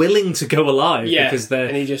alive. They're willing to go alive because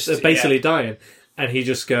they're basically dying. And he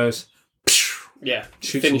just goes,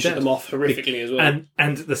 finishes them off horrifically as well.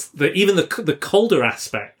 And even the colder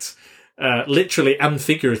aspect, literally and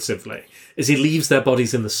figuratively, is he leaves their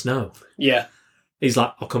bodies in the snow. Yeah. He's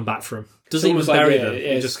like, I'll come back for them. Doesn't even bury them.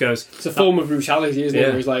 He just goes... It's a form of brutality, isn't it?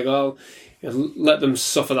 Where he's like, well... let them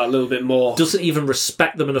suffer that little bit more. Doesn't even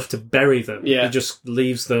respect them enough to bury them. Yeah. He just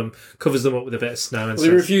leaves them, covers them up with a bit of snow, and they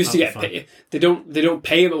refuse to get paid. They don't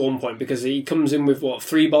pay him at one point because he comes in with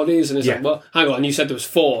 3 bodies, and it's like, well, hang on, you said there was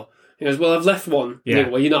 4. He goes, well, I've left one. Yeah.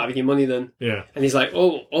 Well, you're not having your money then. Yeah. And he's like,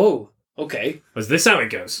 oh, okay. Is this how it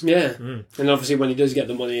goes? Yeah. And obviously, when he does get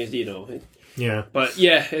the money, Yeah. But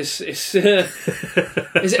it's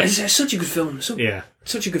such a good film.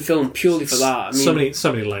 Such a good film purely for that. I mean,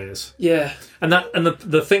 so many layers. Yeah. And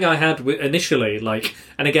the thing I had initially,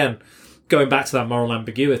 and again, going back to that moral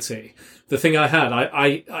ambiguity, the thing I had,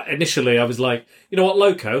 I initially I was like, you know what,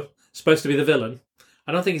 Loco, supposed to be the villain.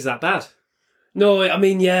 I don't think he's that bad. No, I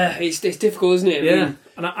mean, it's difficult, isn't it?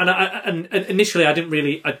 And initially I didn't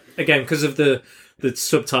really, again, because of the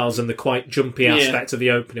subtitles and the quite jumpy aspect of the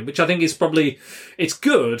opening, which I think is probably, it's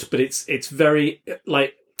good, but it's very,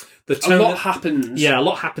 the tone... A lot happens. Yeah, a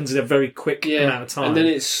lot happens in a very quick amount of time. And then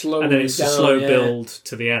it's slow. And then it's a slow build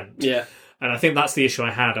to the end. Yeah. And I think that's the issue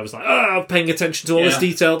I had. I was like, I'm paying attention to all this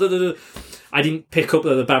detail. I didn't pick up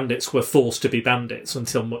that the bandits were forced to be bandits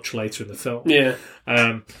until much later in the film. Yeah.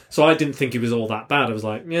 So I didn't think he was all that bad. I was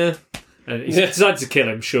like, And he decided to kill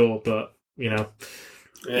him, sure, but,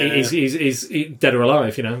 he's dead or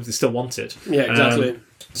alive, they still wanted. Yeah, exactly.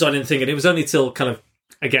 So I didn't think it was only till kind of,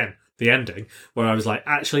 again, the ending, where I was like,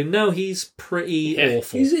 actually, no, he's pretty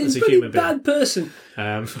awful as a human being. He's a bad person.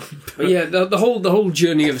 But yeah, the whole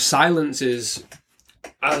journey of Silence is,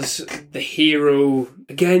 as the hero,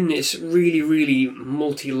 again, it's really, really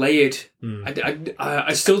multi-layered.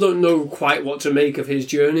 I still don't know quite what to make of his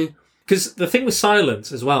journey. Because the thing with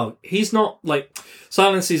Silence as well, he's not like...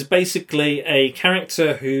 Silence is basically a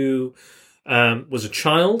character who was a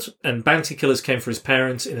child, and bounty killers came for his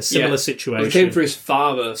parents in a similar situation. Well, he came for his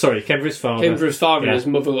father. Sorry, came for his father. Came for his father, and his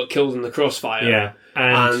mother got killed in the crossfire. Yeah.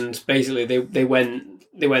 And basically they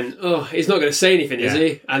went, oh, he's not going to say anything, is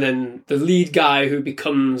he? And then the lead guy who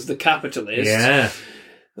becomes the capitalist,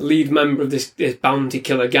 lead member of this bounty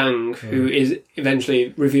killer gang, who is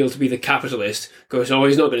eventually revealed to be the capitalist, goes, oh,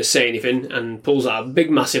 he's not going to say anything, and pulls out a big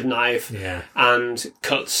massive knife and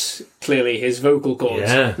cuts clearly his vocal cords.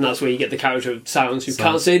 And that's where you get the character of Silence, who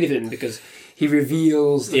can't say anything because he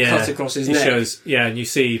reveals the cut across his neck. Shows, and you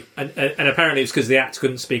see, and apparently it's because the actor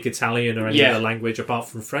couldn't speak Italian or any other language apart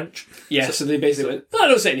from French. So they basically went, oh,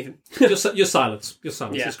 don't say anything. Your silence.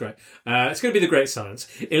 It's great. It's going to be the great silence.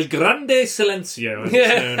 Il grande silenzio, as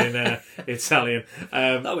it's known in Italian.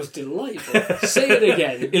 That was delightful. Say it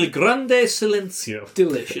again. Il grande silenzio.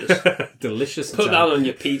 Delicious. Delicious. Put Italian. that on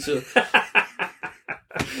your pizza.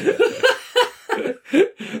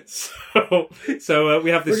 So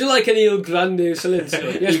we have this. Would you like any Il Grande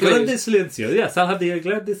Silenzio? Yes, Il Grande Silenzio. Yes, I'll have the Il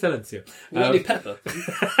Grande Silenzio. You got any pepper?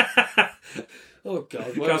 Oh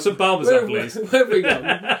God! Can I have some parmesan, please? Where have we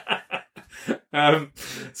gone?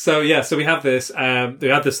 So we have this. We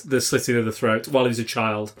had the slitting of the throat while he was a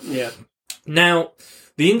child. Yeah. Now,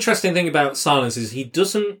 the interesting thing about Silence is he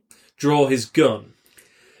doesn't draw his gun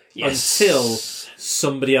until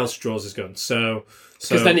somebody else draws his gun. So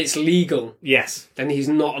because then it's legal. Yes. Then he's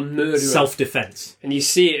not a murderer. Self-defense. And you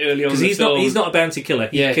see it early on in the film. He's not a bounty killer.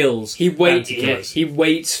 He kills bounty killers. He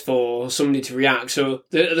waits for somebody to react. So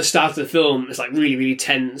at the start of the film, it's like really, really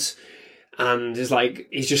tense. And it's like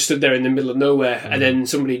he's just stood there in the middle of nowhere. And then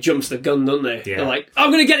somebody jumps the gun, don't they? Yeah. They're like, I'm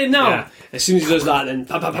going to get him now. Yeah. As soon as he does that, then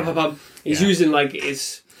pam, pam, pam, pam, pam. He's using like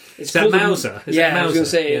it's a Mauser. I was going to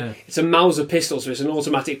say it's a Mauser pistol, so it's an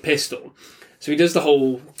automatic pistol. So he does the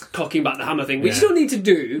whole cocking back the hammer thing, which you don't need to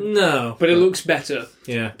do. No. But it looks better.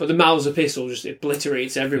 Yeah. But the Mauser pistol just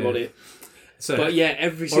obliterates everybody. Yeah. So, but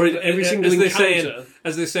every single encounter...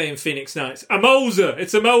 As they say in Phoenix Nights, a Mauser!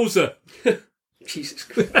 It's a Mauser! Jesus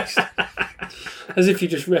Christ. As if you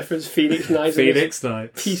just referenced Phoenix Nights. Phoenix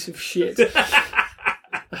Nights. Piece of shit.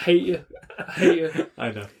 I hate you.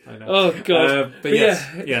 I know. Oh God! But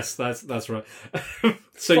yes, that's right.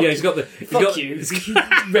 So he's got the. He's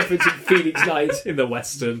referencing Phoenix Nights in the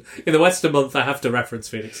Western month. I have to reference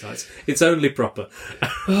Phoenix Nights. It's only proper.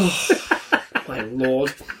 Oh, my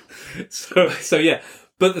Lord. So yeah,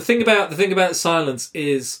 but the thing about Silence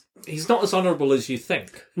is he's not as honourable as you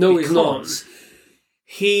think. No, he's not.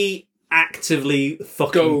 He actively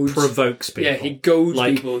fucking provokes people. Yeah, he goads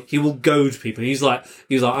people. He will goad people. He's like,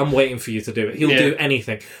 I'm waiting for you to do it. He'll do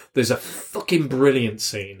anything. There's a fucking brilliant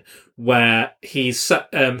scene where he's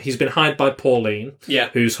been hired by Pauline,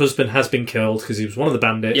 whose husband has been killed because he was one of the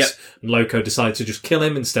bandits, and Loco decided to just kill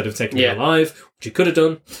him instead of taking him alive, which he could have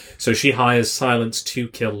done. So she hires Silence to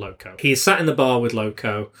kill Loco. He's sat in the bar with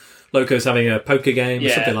Loco. Loco's having a poker game or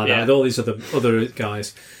something like that with all these other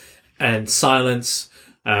guys. And Silence...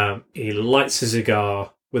 he lights a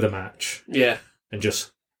cigar with a match. Yeah. And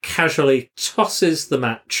just casually tosses the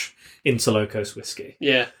match into Loco's whiskey.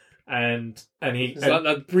 Yeah. And he... It's like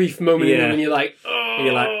that brief moment when you're like,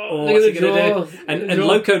 what's he going to do? And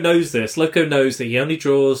Loco knows this. Loco knows that he only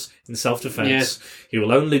draws in self-defense. Yeah. He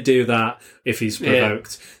will only do that if he's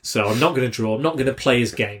provoked. So I'm not going to draw. I'm not going to play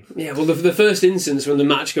his game. Yeah, well, the first instance when the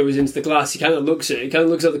match goes into the glass, he kind of looks at it. He kind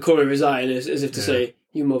of looks at the corner of his eye as if to say...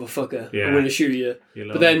 You motherfucker! I'm going to shoot you.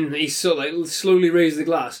 But then he sort of like slowly raises the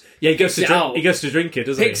glass. Yeah, he goes to drink it,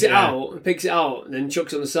 doesn't he? Picks it out, and then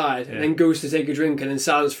chucks it on the side, and then goes to take a drink, and then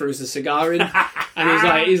Silence throws the cigar in,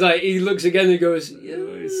 and he looks again and goes,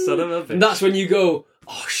 "Son of a bitch!" And that's when you go,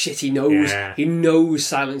 "Oh shit!" He knows. Yeah. He knows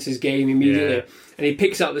Silence's game immediately, and he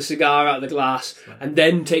picks out the cigar out of the glass, and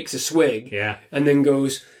then takes a swig, and then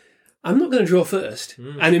goes. I'm not going to draw first.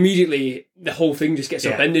 And immediately the whole thing just gets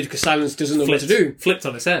upended because Silence doesn't know what to do. Flipped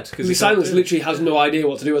on its head. Because Silence literally has no idea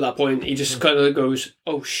what to do at that point. He just kind of goes,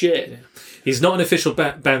 oh shit. Yeah. He's not an official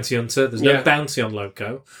bounty hunter. There's no bounty on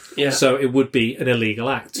Loco. Yeah. So it would be an illegal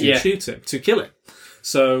act to shoot him, to kill him.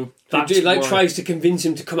 So that's he tries to convince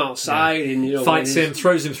him to come outside and fights him,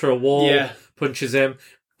 throws him through a wall, punches him,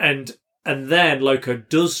 and then Loco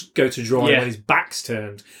does go to draw him when his back's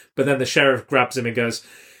turned. But then the sheriff grabs him and goes...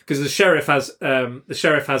 Because the sheriff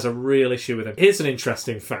has a real issue with him. Here's an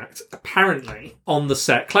interesting fact. Apparently, on the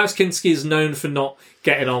set, Klaus Kinski is known for not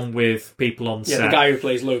getting on with people on set. Yeah, the guy who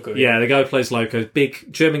plays Loco. Yeah, the guy who plays Loco.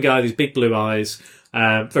 Big German guy, these big blue eyes.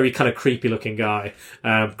 Very kind of creepy looking guy.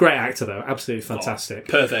 Great actor though, absolutely fantastic.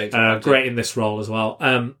 Perfect. Great in this role as well.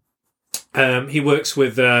 He works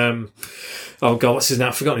with oh god, what's his name?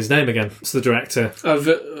 I've forgotten his name again. It's the director.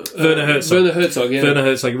 Werner Herzog. Werner Herzog, yeah. Werner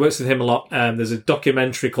Herzog. He works with him a lot. There's a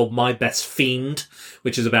documentary called My Best Fiend,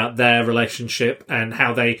 which is about their relationship and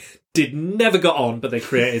how they never got on, but they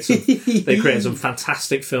created some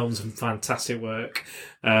fantastic films and fantastic work.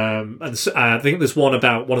 And I think there's one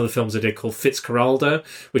about one of the films they did called Fitzcarraldo,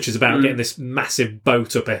 which is about getting this massive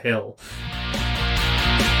boat up a hill.